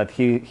argues that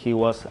he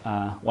was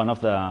one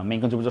of the main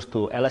contributors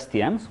to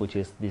LSTMs, which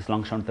is these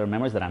long short-term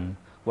memories that I'm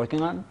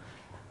working on,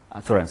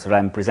 that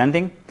I'm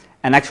presenting.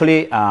 And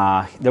actually,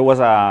 there was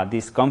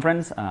this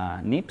conference,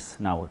 NIPS,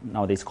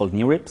 nowadays called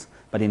NeurIPS,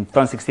 but in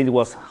 2016 it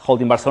was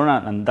held in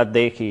Barcelona, and that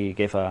day he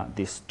gave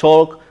this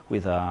talk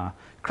with a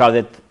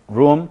crowded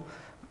room,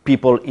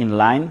 people in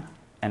line,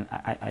 and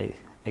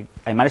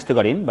I managed to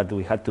get in, but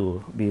we had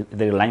to be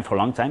there in line for a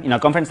long time. In a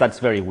conference, that's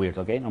very weird,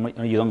 okay?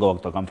 Normally, you don't go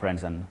to a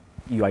conference and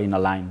you are in a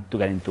line to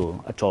get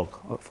into a talk,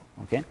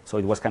 okay? So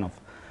it was kind of,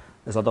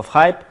 there's a lot of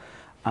hype.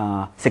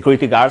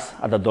 Security guards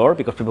at the door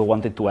because people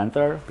wanted to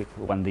enter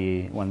when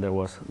there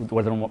were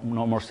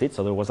no more seats,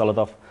 so there was a lot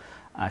of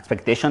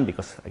expectation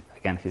because,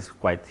 again, he's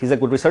a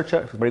good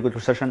researcher, he's a very good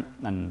researcher,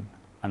 and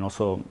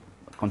also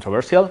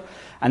controversial.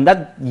 And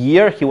that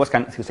year he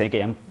said,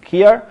 okay, I'm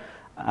here,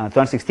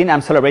 2016,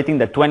 I'm celebrating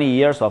the 20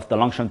 years of the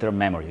long short-term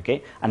memory,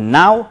 okay? And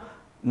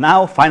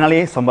now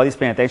finally somebody's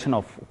paying attention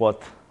of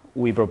what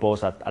we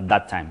proposed at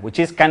that time, which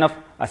is kind of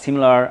a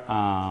similar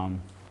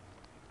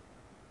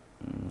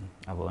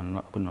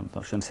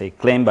I shouldn't say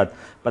claim, but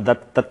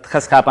that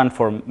has happened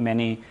for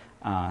many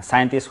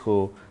scientists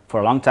who, for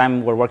a long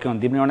time, were working on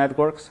deep neural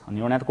networks,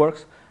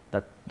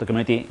 that the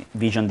community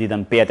vision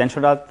didn't pay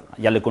attention to that.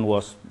 Jan LeCun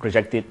was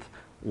rejected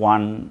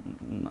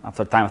one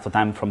after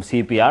time from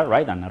CPR,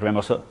 right? And I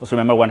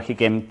remember when he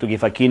came to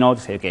give a keynote,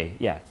 say, okay,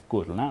 yeah,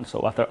 good. No?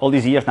 So after all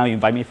these years, now you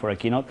invite me for a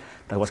keynote.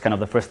 That was kind of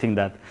the first thing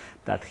that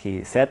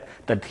he said,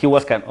 that he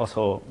was kind of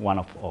also one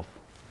of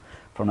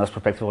from that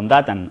perspective on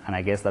that, and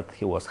I guess that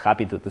he was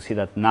happy to see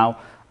that now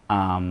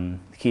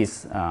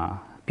his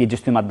PhD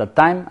student at that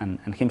time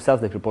and himself,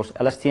 they proposed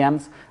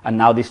LSTMs, and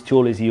now this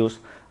tool is used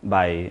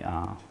by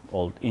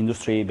all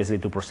industry basically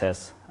to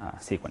process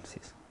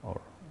sequences,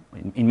 or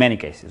in many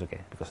cases,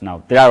 okay, because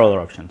now there are other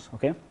options,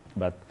 okay,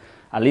 but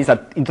at least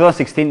in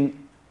 2016,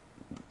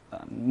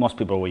 most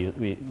people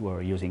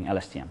were using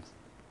LSTMs.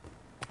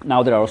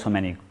 Now there are also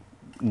many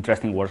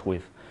interesting works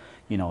with,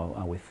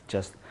 with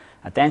just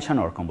attention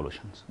or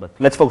convolutions. But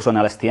let's focus on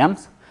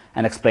LSTMs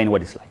and explain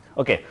what it's like.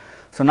 Okay,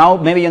 so now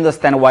maybe you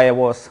understand why I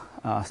was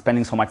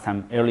spending so much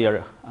time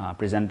earlier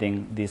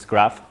presenting this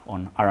graph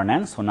on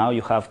RNN. So now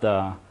you have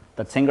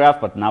that same graph,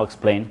 but now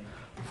explained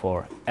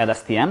for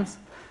LSTMs.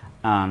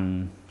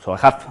 So I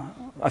have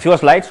a few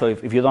slides. So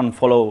if you don't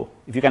follow,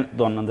 if you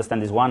don't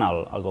understand this one,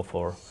 I'll go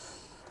for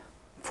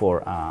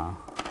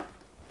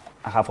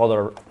I have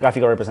other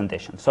graphical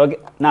representations. So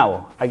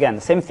now again,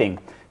 the same thing.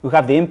 We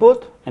have the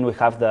input, and we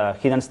have the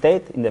hidden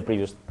state in the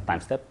previous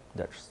time step.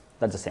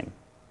 That's the same.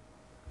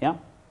 Yeah?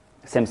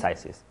 Same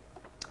sizes.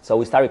 So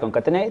we start with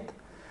concatenate.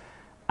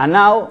 And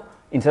now,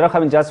 instead of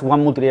having just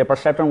one multilayer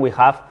perceptron, we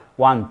have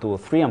 1, 2,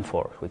 3, and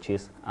 4, which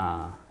is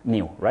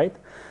new, right?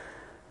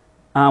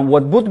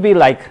 What would be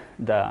like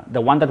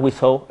the one that we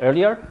saw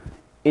earlier,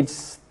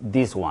 it's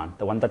this one,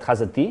 the one that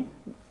has a T.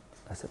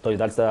 As I told you,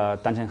 that's the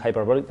tangent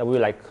hyperbolic. That would be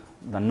like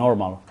the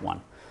normal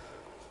one.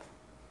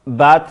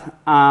 But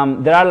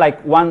there are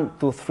like 1,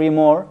 2, 3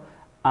 more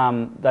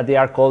that they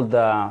are called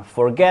the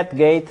forget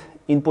gate,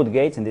 input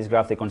gates. In this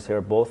graph, they consider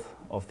both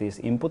of these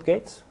input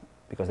gates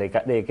because they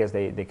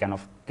kind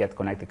of get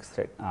connected.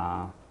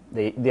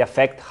 They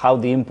affect how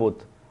the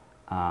input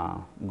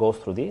goes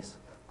through this.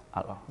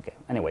 Okay.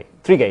 Anyway,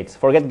 3 gates: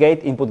 forget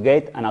gate, input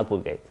gate, and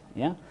output gate.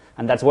 Yeah,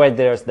 and that's why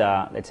there's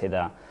let's say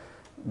the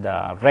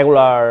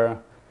regular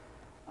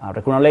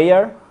recurrent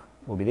layer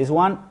will be this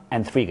one,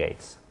 and 3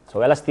 gates. So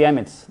LSTM,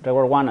 it's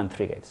regular 1 and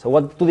 3 gates. So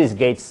what do these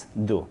gates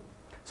do?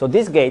 So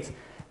these gates,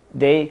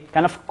 they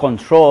kind of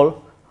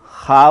control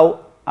how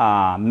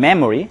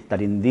memory,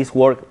 that in this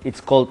work it's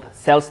called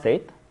cell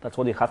state. That's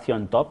what you have here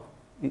on top.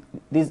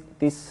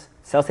 This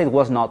cell state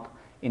was not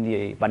in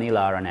the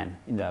vanilla RNN,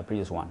 in the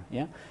previous one.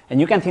 Yeah, and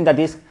you can think that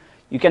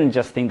you can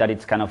just think that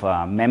it's kind of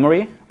a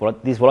memory,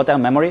 this volatile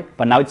memory,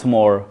 but now it's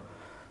more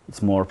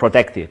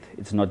protected.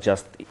 It's not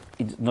just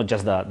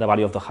the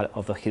value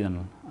of the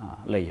hidden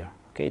layer.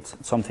 Okay, it's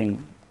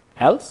something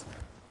else.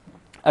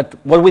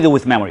 What we do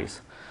with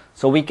memories.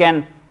 So we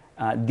can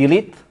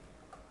delete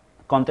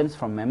contents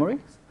from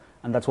memories,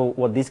 and that's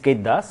what this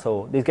gate does.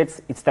 So this gate,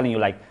 it's telling you,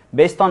 like,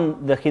 based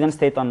on the hidden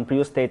state on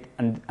previous state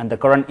and the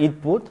current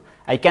input,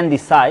 I can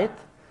decide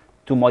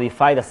to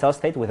modify the cell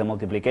state with a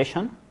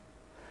multiplication,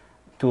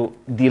 to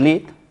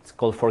delete, it's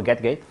called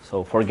forget gate,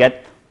 so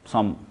forget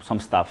some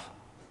stuff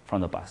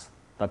from the past.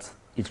 That's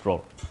its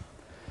role.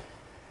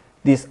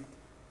 This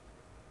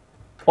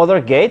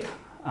other gate,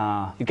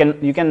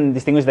 you can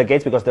distinguish the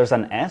gates because there's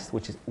an S,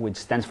 which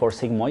stands for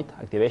sigmoid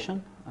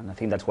activation, and I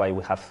think that's why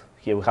we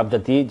have the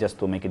T just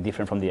to make it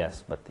different from the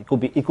S, but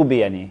it could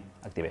be any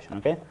activation.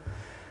 Okay,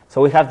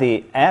 so we have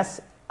the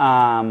S.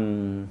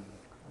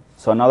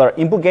 So another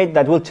input gate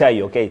that will tell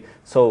you, okay,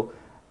 so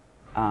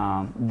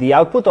the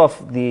output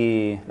of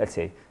the, let's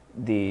say,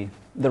 the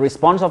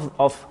response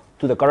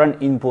to the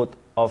current input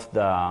of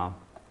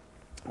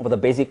the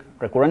basic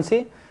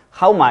recurrency,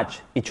 how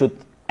much it should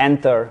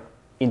enter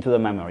into the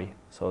memory.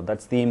 So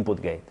that's the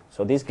input gate.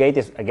 So this gate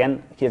is,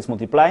 again, here it's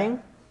multiplying.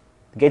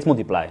 The gates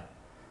multiply.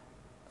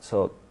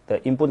 So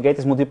the input gate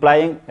is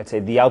multiplying, let's say,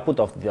 the output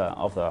of the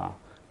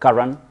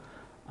current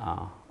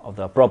of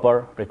the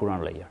proper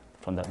recurrent layer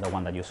from the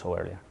one that you saw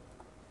earlier.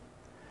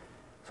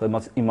 So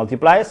it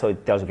multiplies, so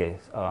it tells, okay,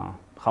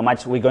 how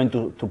much we're going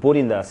to put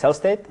in the cell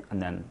state,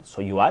 and then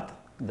so you add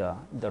the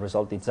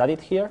result is added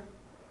here.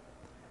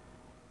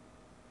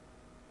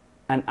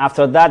 And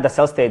after that, the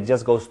cell state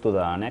just goes to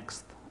the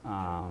next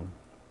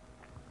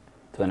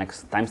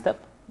time step.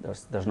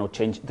 There's no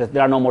change.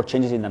 There are no more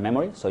changes in the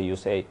memory. So you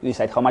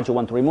decide how much you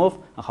want to remove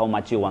and how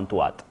much you want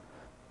to add,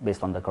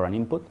 based on the current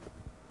input.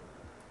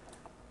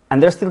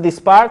 And there's still this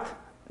part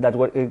that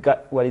what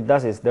it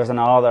does is there's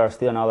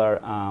still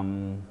another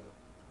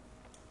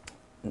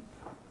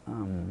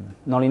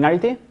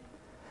nonlinearity,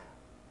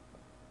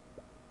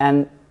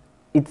 and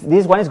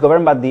this one is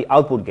governed by the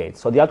output gate.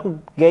 So the output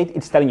gate,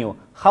 it's telling you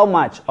how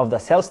much of the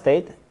cell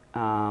state.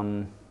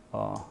 So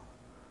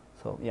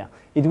yeah,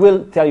 it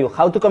will tell you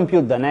how to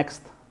compute the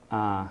next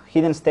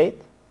hidden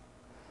state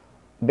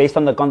based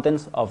on the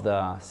contents of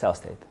the cell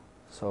state.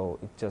 So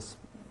it just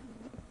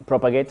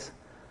propagates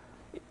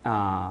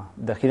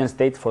the hidden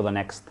state for the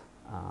next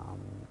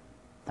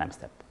time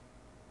step.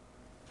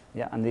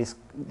 Yeah, and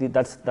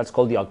that's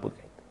called the output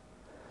gate.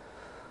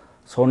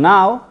 So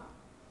now,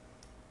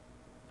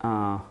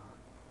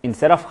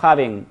 instead of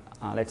having,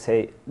 let's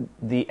say,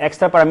 the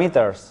extra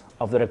parameters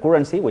of the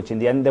recurrency, which in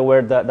the end they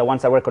were the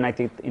ones that were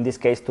connected, in this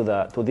case,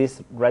 to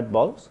these red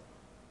balls,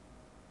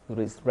 to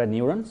these red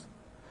neurons,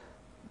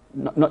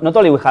 not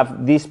only we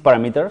have these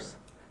parameters,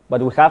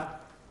 but we have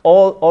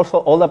also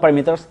all the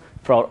parameters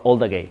for all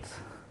the gates.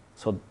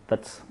 So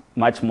that's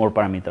much more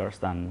parameters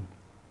than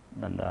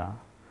the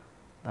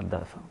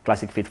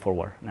classic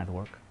feed-forward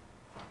network.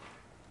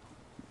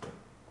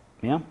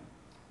 Yeah?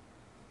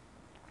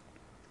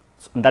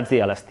 So that's the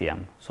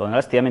LSTM. So an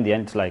LSTM, in the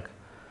end, it's like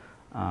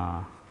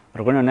a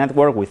recurrent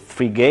network with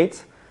 3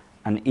 gates,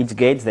 and each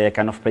gates, they are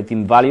kind of put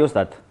in values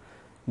that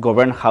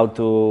govern how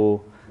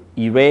to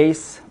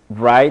erase,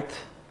 write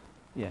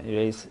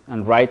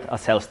a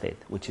cell state,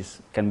 which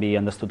can be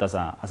understood as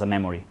a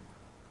memory.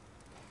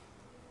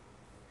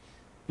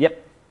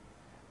 Yep.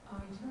 I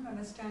don't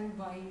understand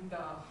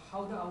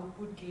how the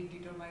output gate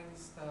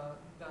determines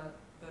the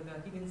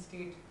hidden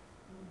state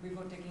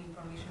before taking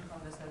information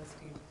from the cell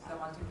state, the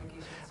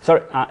multiplication state.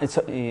 Sorry,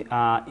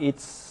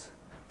 it's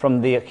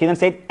from the hidden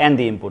state and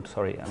the input.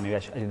 Sorry, maybe I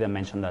didn't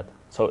mention that.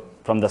 So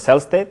from the cell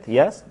state,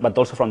 yes, but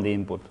also from the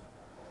input.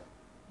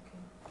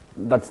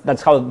 Okay.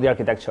 That's how the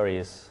architecture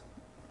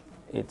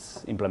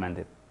it's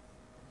implemented.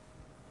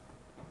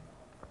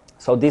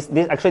 So this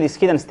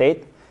hidden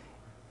state,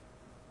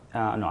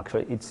 no,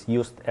 actually it's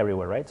used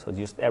everywhere, right? So it's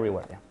used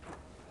everywhere. Yeah.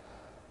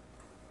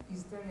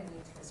 Is there any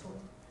threshold?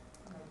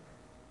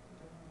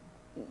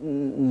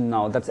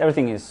 No,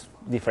 everything is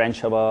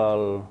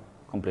differentiable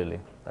completely.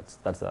 That's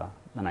the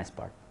nice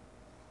part.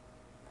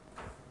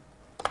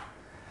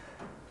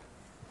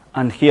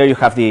 And here you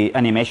have the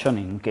animation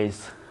in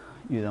case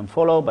you don't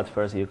follow, but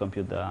first you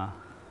compute the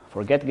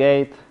forget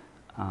gate,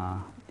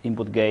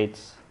 input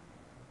gates,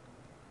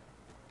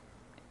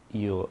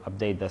 you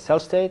update the cell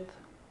state,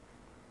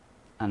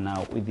 and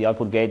now with the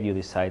output gate you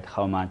decide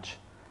how much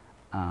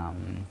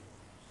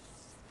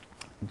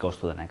goes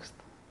to the next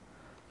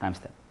time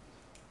step.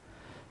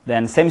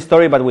 Then same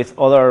story, but with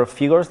other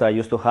figures that I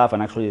used to have,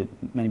 and actually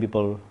many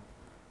people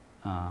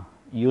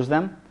use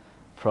them,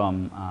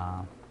 from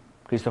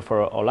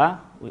Christopher Olah,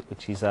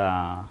 which is he's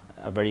a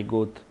very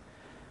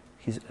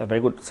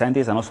good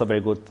scientist and also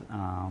very good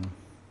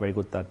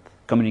at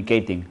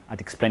communicating, at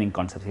explaining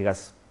concepts. He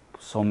has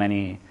so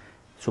many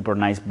super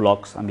nice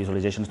blocks and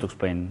visualizations to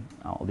explain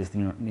all these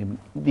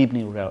deep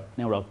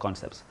neural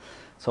concepts.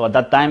 So at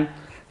that time,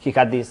 he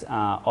had this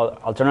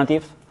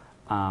alternative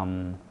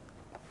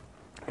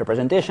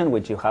representation,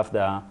 which you have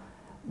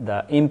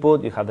the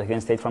input, you have the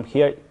hidden state from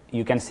here.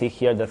 You can see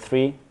here the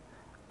 3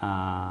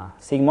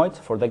 sigmoids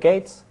for the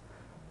gates,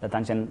 the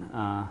tangent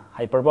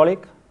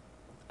hyperbolic.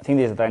 I think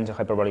this is the tangent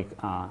hyperbolic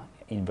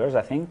inverse,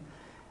 I think,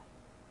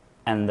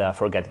 and the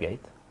forget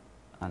gate.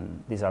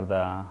 And these are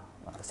the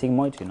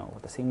sigmoids. You know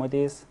what the sigmoid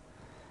is.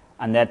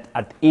 And that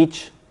at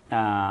each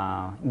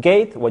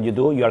gate, what you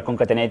do, you are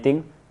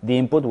concatenating the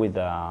input with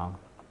the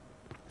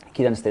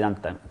hidden state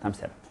and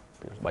timestamp.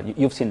 But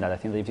you've seen that. I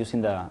think that if you've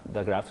seen the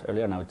graphs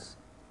earlier, now it's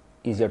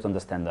easier to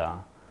understand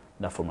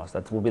the formulas.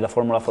 That will be the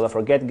formula for the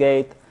forget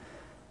gate,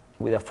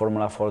 with a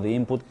formula for the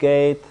input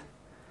gate,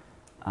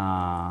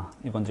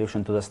 in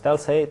contribution to the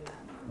stealth state,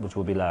 which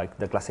will be like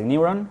the classic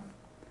neuron.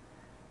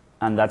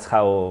 And that's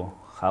how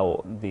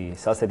the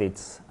cell state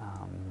is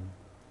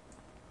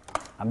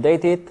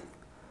updated,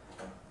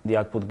 the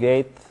output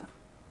gate,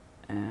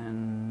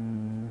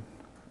 and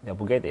the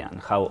output gate, and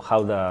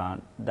how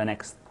the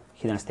next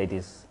hidden state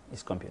is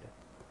computed.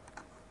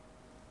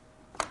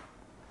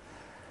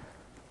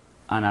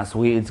 And as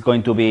it's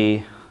going to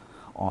be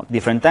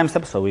different time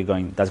steps, so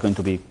that's going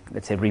to be,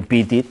 let's say,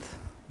 repeated.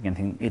 You can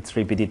think it's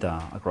repeated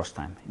across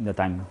time in the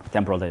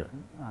temporal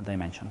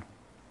dimension.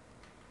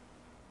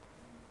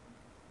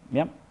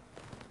 Yeah.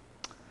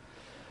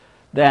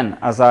 Then,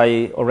 as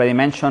I already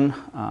mentioned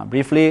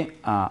briefly,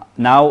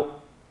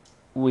 now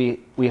we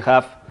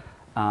have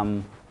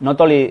not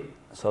only,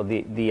 so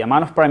the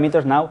amount of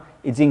parameters now,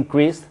 it's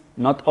increased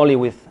not only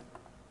with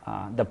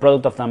the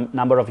product of the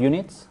number of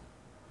units,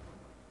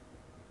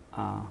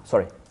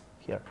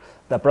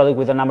 the product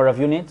with the number of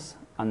units,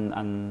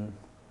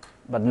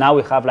 but now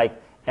we have like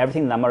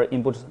everything, number of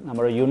inputs,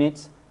 number of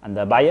units, and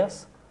the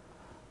bias.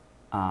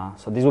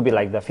 So this would be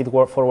like the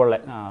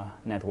feed-forward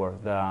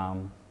network, the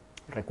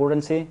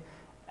recurrency,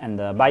 and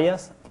the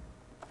bias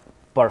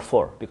per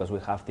 4, because we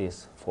have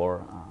these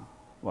 4,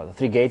 the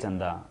 3 gates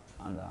and the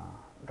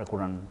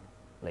recurrent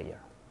layer.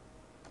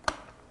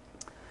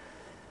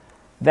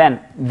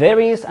 Then there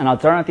is an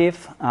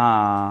alternative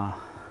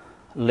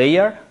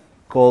layer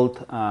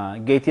called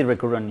gated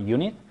recurrent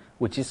unit,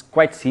 which is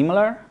quite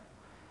similar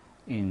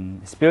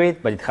in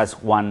spirit, but it has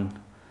 1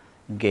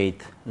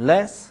 gate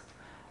less.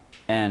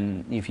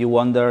 And if you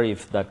wonder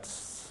if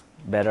that's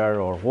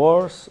better or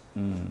worse,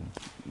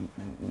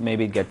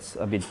 maybe it gets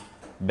a bit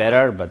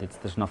better, but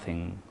there's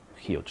nothing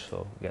huge.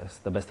 So I guess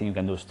the best thing you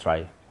can do is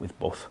try with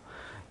both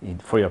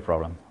for your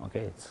problem.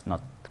 Okay, it's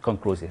not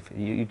conclusive.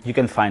 You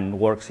can find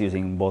works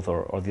using both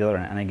or the other,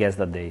 and I guess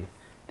that they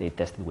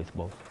tested with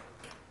both.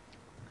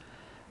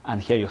 And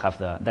here you have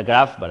the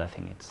graph, but I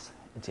think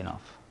it's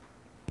enough.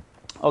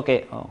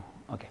 Okay. Oh,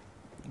 okay.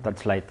 That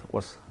slide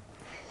was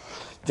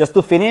just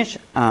to finish.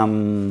 I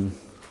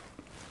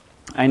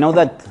know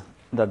that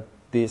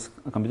this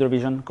computer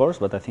vision course,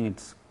 but I think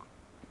it's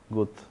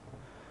good,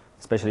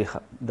 especially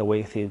the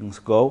way things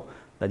go,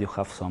 that you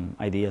have some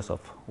ideas of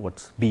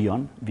what's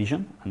beyond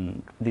vision.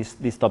 And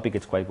this topic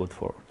is quite good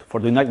for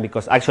doing that,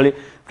 because actually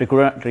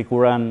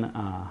recurrent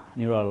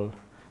neural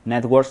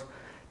networks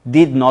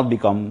did not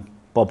become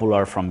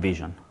popular from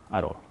vision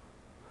at all,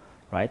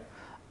 right?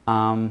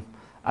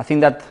 I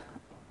think that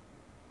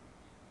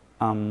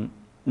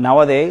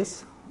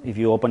nowadays, if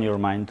you open your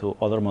mind to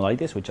other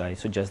modalities, which I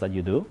suggest that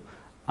you do,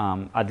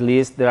 at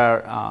least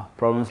there are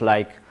problems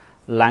like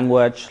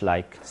language,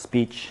 like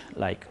speech,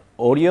 like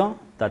audio,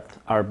 that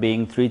are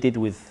being treated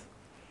with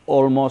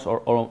almost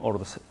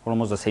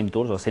the same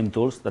tools, or same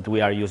tools that we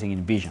are using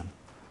in vision.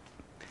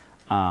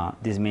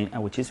 This means,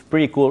 which is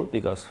pretty cool,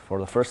 because for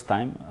the first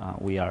time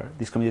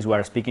these communities we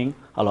are speaking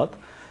a lot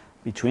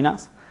between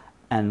us,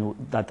 and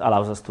that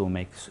allows us to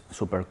make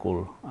super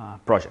cool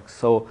projects.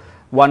 So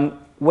one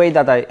way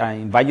that I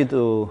invite you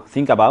to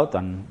think about,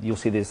 and you'll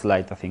see this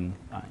slide, I think,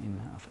 in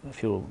a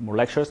few more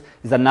lectures,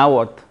 is that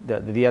now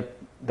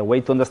the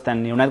way to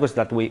understand neural networks is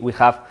that we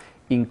have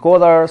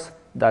encoders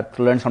that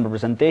learn some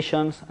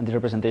representations, and these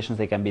representations,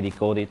 they can be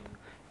decoded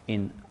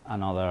in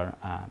another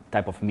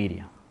type of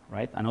media,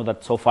 right? I know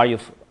that so far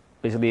you've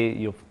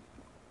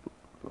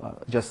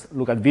just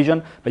look at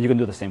vision, but you can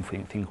do the same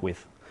thing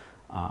with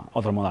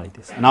other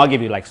modalities. And I'll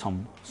give you like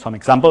some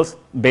examples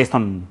based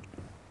on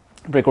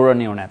recurrent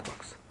neural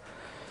networks.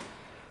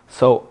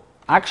 So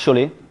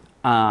actually,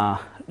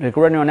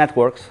 recurrent neural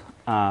networks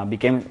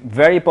became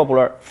very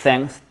popular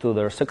thanks to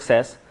their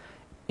success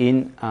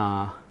in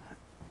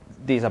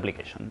this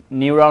application,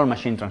 neural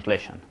machine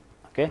translation.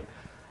 Okay,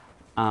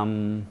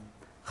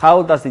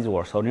 how does this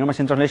work? So neural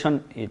machine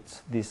translation,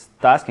 it's this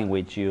task in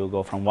which you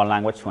go from one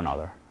language to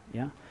another.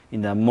 Yeah,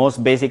 in the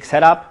most basic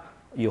setup,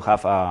 you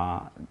have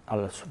a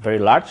very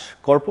large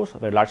corpus, a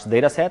very large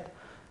data set,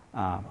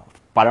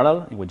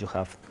 parallel, in which you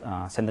have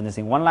sentences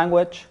in one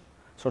language,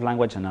 source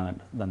language, and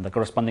then the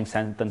corresponding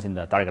sentence in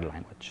the target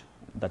language.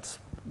 That's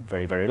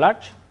very, very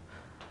large,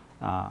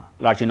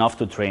 large enough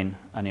to train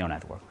a neural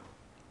network.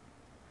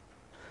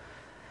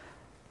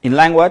 In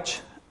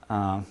language,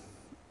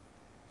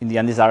 in the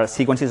end, these are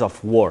sequences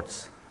of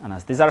words. And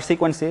as these are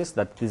sequences,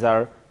 these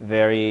are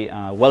very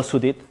well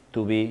suited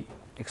to be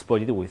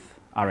exploited with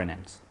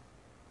RNNs.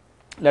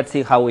 Let's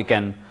see how we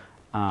can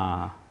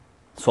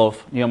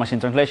solve neural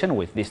machine translation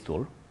with this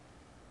tool.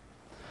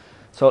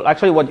 So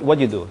actually what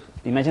you do,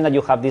 imagine that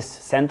you have this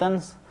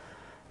sentence: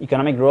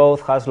 economic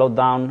growth has slowed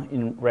down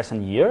in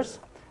recent years,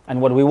 and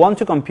what we want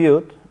to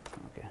compute,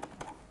 okay,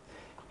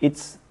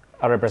 it's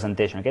a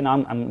representation. Okay,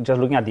 now I'm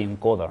just looking at the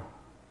encoder.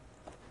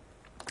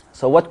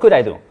 So what could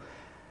I do?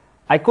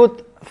 I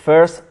could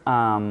first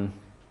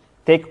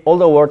take all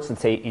the words,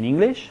 let's say, in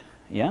English,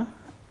 yeah,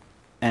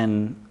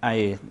 and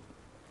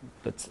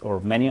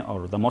or many,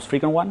 or the most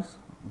frequent ones,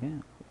 okay?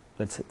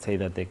 Let's say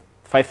that they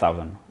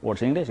 5,000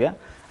 words in English, yeah,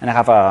 and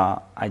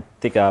I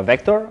take a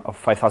vector of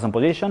 5,000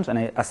 positions and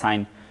I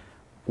assign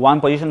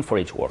one position for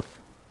each word,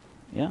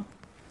 yeah.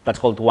 That's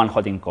called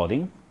one-hot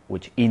encoding,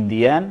 which in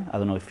the end, I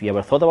don't know if you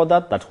ever thought about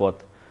that. That's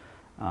what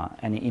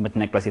any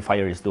ImageNet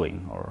classifier is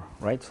doing, or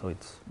right. So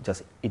it's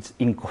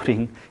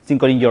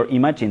encoding your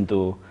image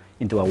into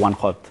a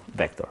one-hot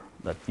vector.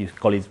 That you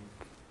call it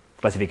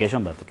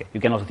classification, but okay,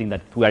 you can also think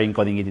that we are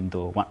encoding it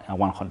into a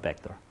one-hot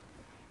vector.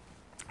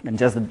 And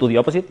just do the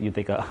opposite. You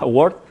take a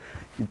word,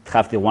 you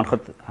have the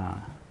one-hot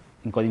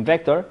encoding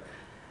vector,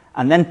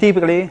 and then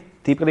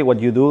typically what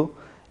you do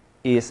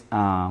is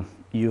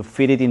you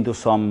feed it into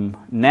some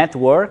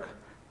network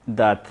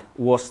that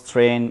was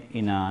trained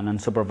in an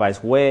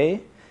unsupervised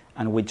way,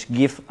 and which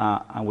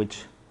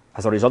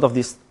as a result of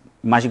this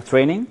magic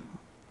training,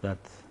 that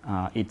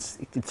it's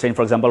trained,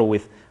 for example,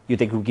 with you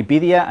take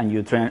Wikipedia and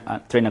you train a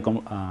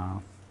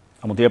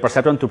multivariate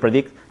perceptron to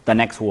predict the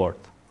next word.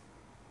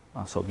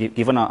 So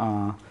given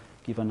a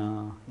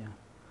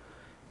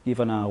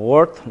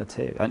word, let's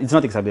say, and it's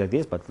not exactly like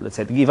this, but let's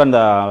say given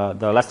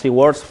the last three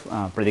words,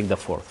 predict the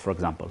fourth, for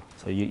example.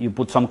 So you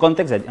put some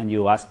context and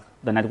you ask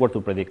the network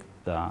to predict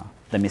the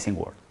missing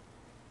word.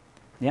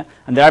 Yeah,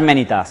 and there are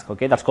many tasks.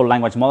 Okay, that's called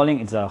language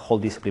modeling. It's a whole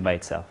discipline by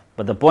itself.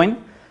 But the point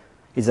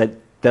is that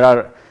there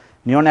are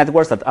neural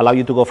networks that allow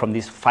you to go from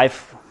this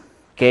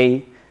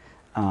 5K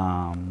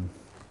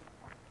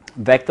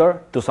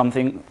vector to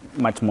something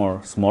much more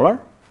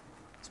smaller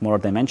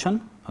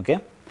dimension.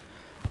 Okay.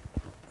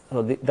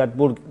 So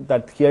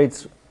that here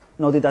it's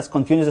noted as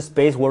continuous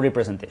space word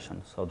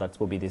representation. So that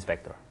will be this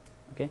vector.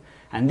 Okay,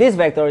 and this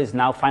vector is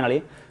now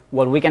finally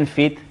what we can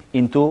fit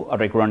into a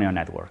recurrent neural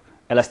network,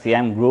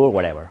 LSTM, GRU, or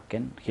whatever.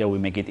 Okay, here we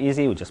make it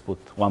easy. We just put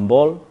one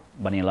ball,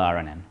 vanilla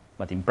RNN.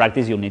 But in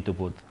practice, you'll need to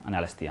put an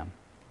LSTM.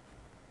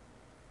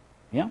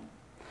 Yeah.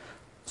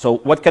 So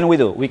what can we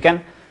do? We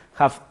can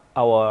have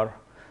our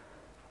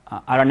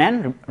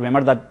RNN.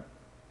 Remember that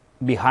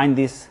behind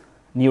this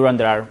neuron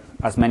there are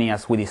as many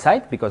as we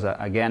decide, because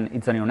again,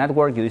 it's a neural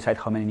network. You decide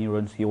how many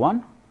neurons you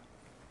want,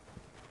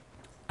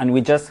 and we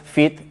just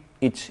feed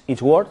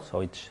each word.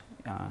 So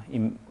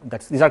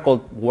these are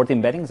called word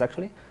embeddings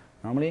actually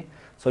normally.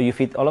 So you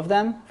feed all of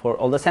them for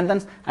all the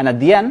sentence, and at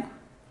the end,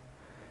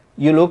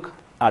 you look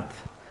at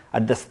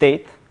the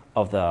state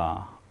of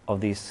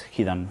this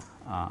hidden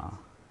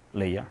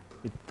layer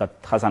that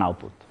has an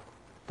output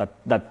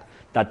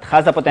that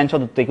has the potential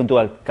to take into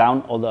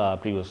account all the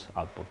previous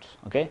outputs.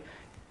 Okay.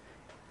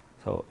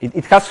 So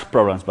it has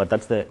problems, but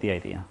that's the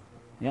idea.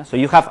 Yeah. So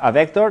you have a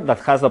vector that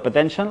has the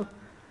potential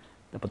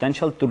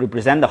to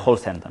represent the whole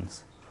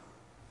sentence.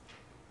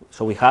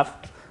 So we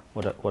have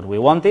what we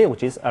wanted,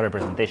 which is a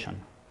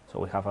representation. So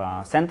we have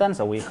a sentence,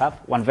 and we have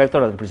one vector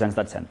that represents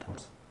that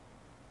sentence.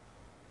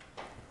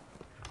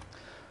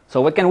 So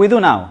what can we do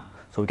now?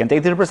 So we can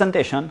take the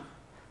representation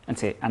and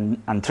say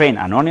and train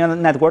a neural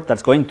network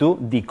that's going to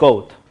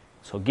decode.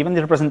 So given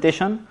the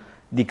representation,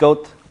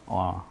 decode.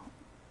 So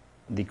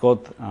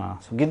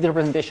give the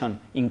representation,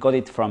 encode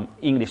it from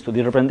English to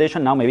the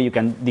representation. Now maybe you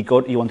can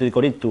decode. You want to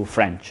decode it to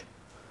French.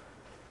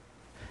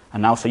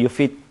 And now, so you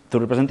feed the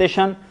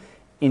representation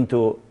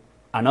into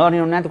another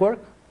neural network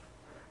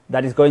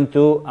that is going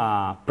to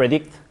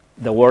predict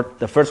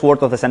the first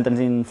word of the sentence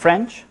in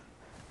French.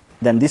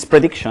 Then this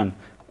prediction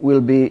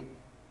will be,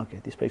 okay,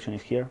 this prediction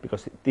is here,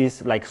 because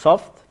this, like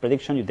soft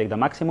prediction, you take the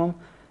maximum,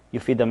 you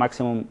feed the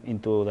maximum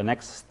into the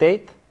next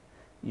state,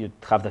 you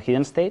have the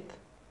hidden state,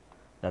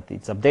 that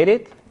it's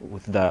updated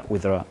with the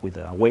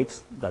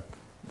weights that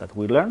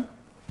we learn,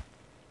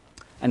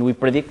 and we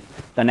predict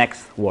the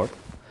next word.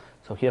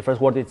 So here,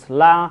 first word is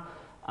la,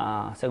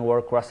 second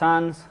word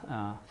croissants,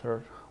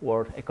 third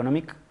word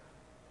economic,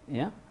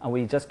 yeah, and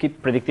we just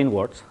keep predicting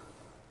words.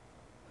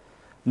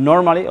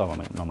 Normally,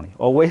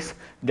 always,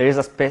 there is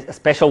a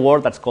special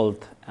word that's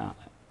called,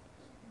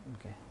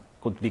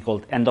 could be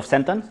called end of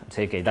sentence.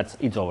 Say, okay,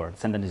 it's over.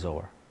 Sentence is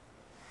over.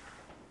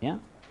 Yeah,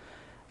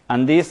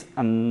 and this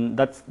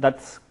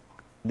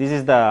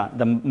is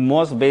the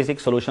most basic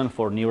solution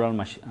for neural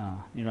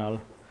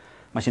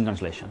machine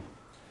translation.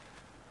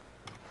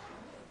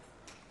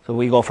 So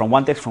we go from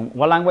one text from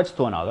one language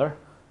to another,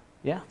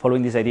 yeah,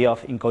 following this idea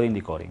of encoding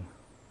decoding.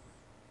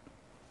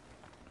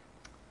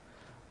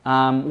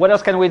 What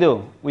else can we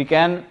do? We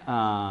can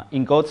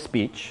encode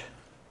speech,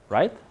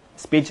 right?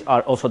 Speech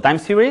are also time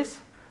series,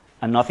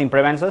 and nothing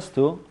prevents us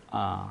to,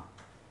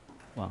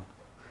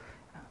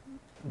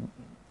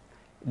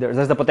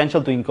 there's the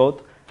potential to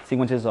encode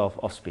sequences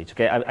of speech.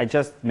 Okay, I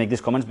just make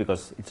these comments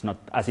because it's not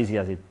as easy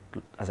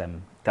as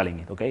I'm telling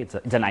it. Okay, it's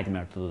a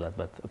nightmare to do that,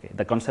 but okay,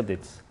 the concept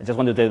is. I just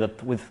want to tell you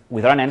that with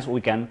RNNs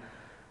we can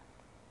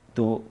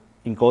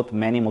encode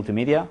many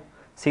multimedia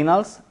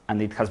signals,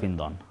 and it has been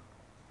done.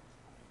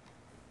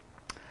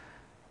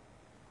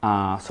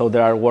 So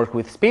there are work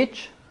with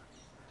speech.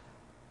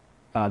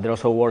 There are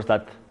also works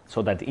that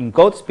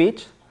encode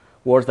speech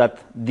words that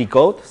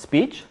decode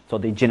speech, so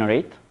they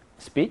generate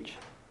speech.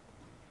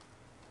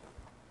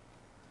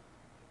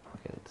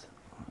 Okay,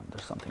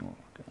 there's something.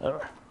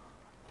 Okay.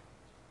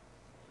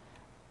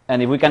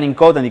 And if we can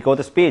encode and decode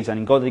the speech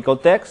and encode and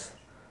decode text,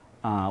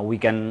 we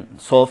can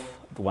solve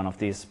one of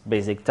these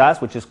basic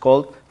tasks, which is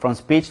called from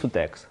speech to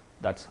text.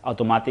 That's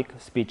automatic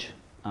speech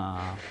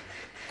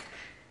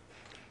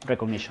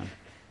recognition.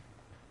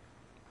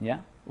 Yeah,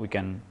 we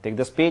can take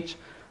the speech,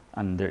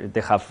 and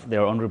they have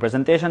their own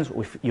representations.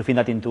 You feed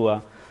that into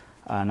an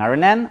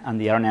RNN, and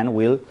the RNN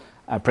will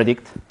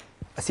predict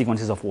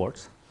sequences of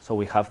words. So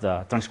we have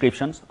the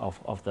transcriptions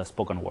of the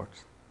spoken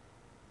words.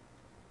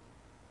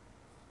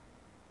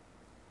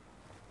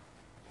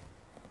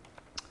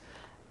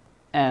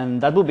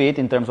 And that would be it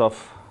in terms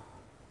of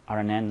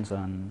RNNs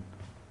and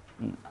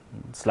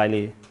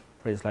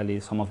very slightly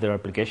some of their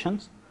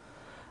applications.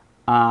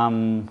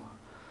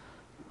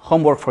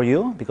 Homework for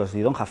you, because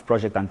you don't have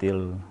project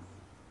until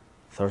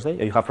Thursday,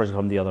 or you have project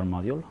from the other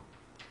module.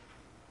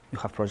 You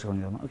have project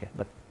from the other module, okay,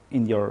 but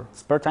in your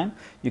spare time,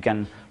 you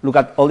can look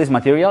at all this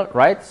material,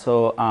 right?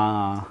 So,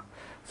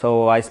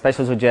 so I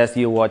especially suggest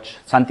you watch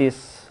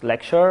Santi's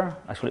lecture.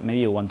 Actually, maybe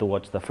you want to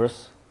watch the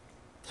first.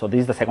 So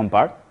this is the second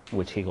part,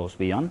 which he goes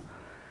beyond.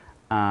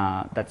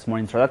 That's more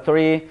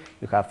introductory.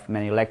 You have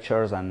many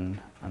lectures and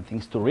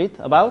things to read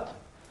about.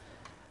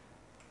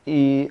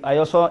 I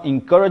also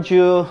encourage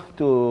you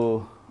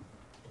to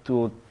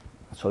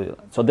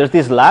so there's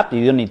this lab.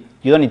 You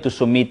don't need to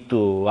submit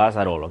to us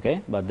at all,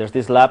 okay? But there's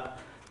this lab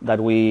that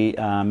we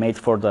made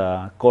for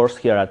the course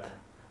here at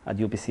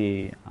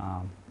UPC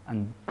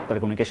and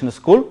Telecommunications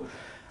School,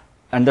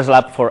 and there's a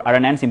lab for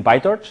RNNs in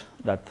PyTorch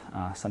that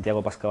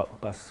Santiago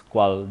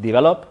Pascual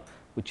developed,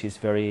 which is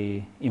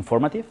very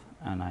informative,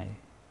 and I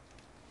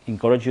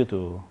encourage you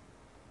to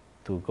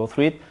go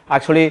through it.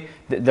 Actually,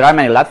 there are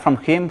many labs from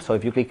him, so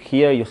if you click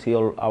here, you see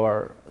all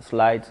our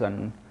slides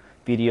and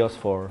videos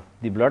for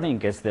deep learning, in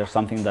case there's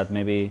something that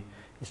maybe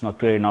is not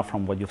clear enough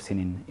from what you've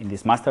seen in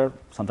this master.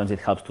 Sometimes it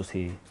helps to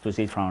see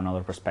it from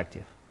another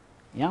perspective.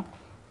 Yeah?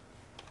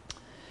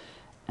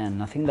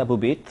 And I think that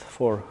would be it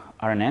for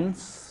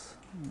RNNs.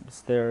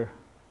 Is there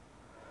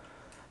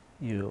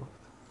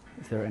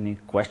any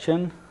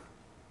question?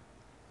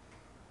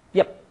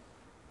 Yep.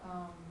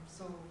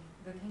 So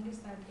the thing is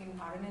that in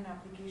RNN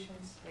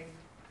applications, like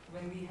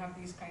when we have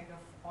these kind of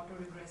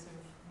autoregressive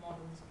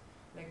models,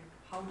 like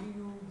how do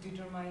you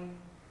determine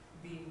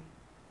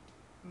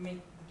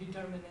make the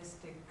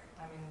deterministic,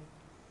 I mean,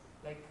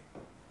 like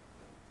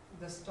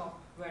the stop,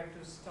 where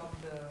to stop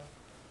the,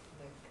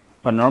 like.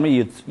 But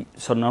normally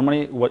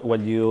what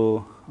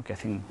you, okay, I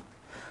think,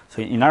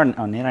 so in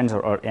RNNs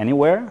or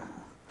anywhere,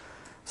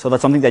 so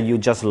that's something that you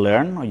just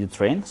learn or you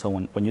train. So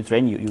when you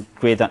train, you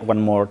create one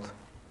more.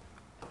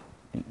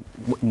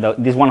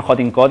 This one hot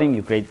encoding,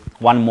 you create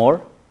one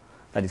more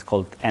that is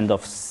called end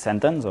of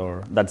sentence,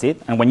 or that's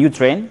it. And when you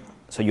train,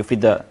 so you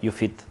feed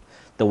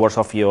the words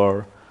of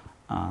your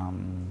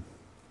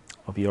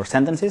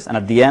sentences, and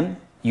at the end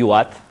you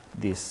add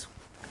this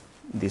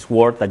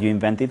word that you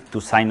invented to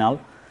signal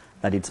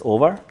that it's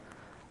over.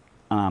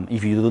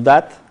 If you do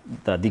that,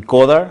 the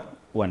decoder,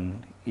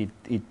 when it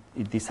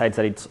decides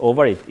that it's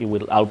over, it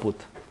will output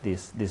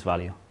this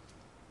value.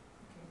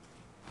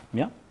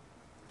 Yeah,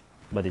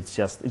 but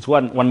it's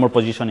one more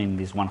position in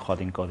this one hot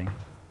encoding.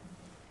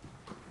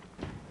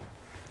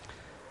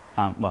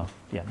 Well,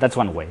 yeah, that's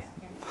one way.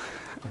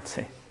 Let's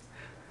say.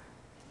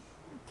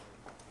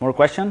 More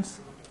questions?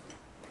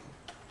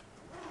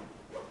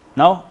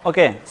 No?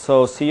 Okay,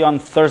 so see you on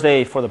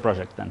Thursday for the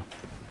project then.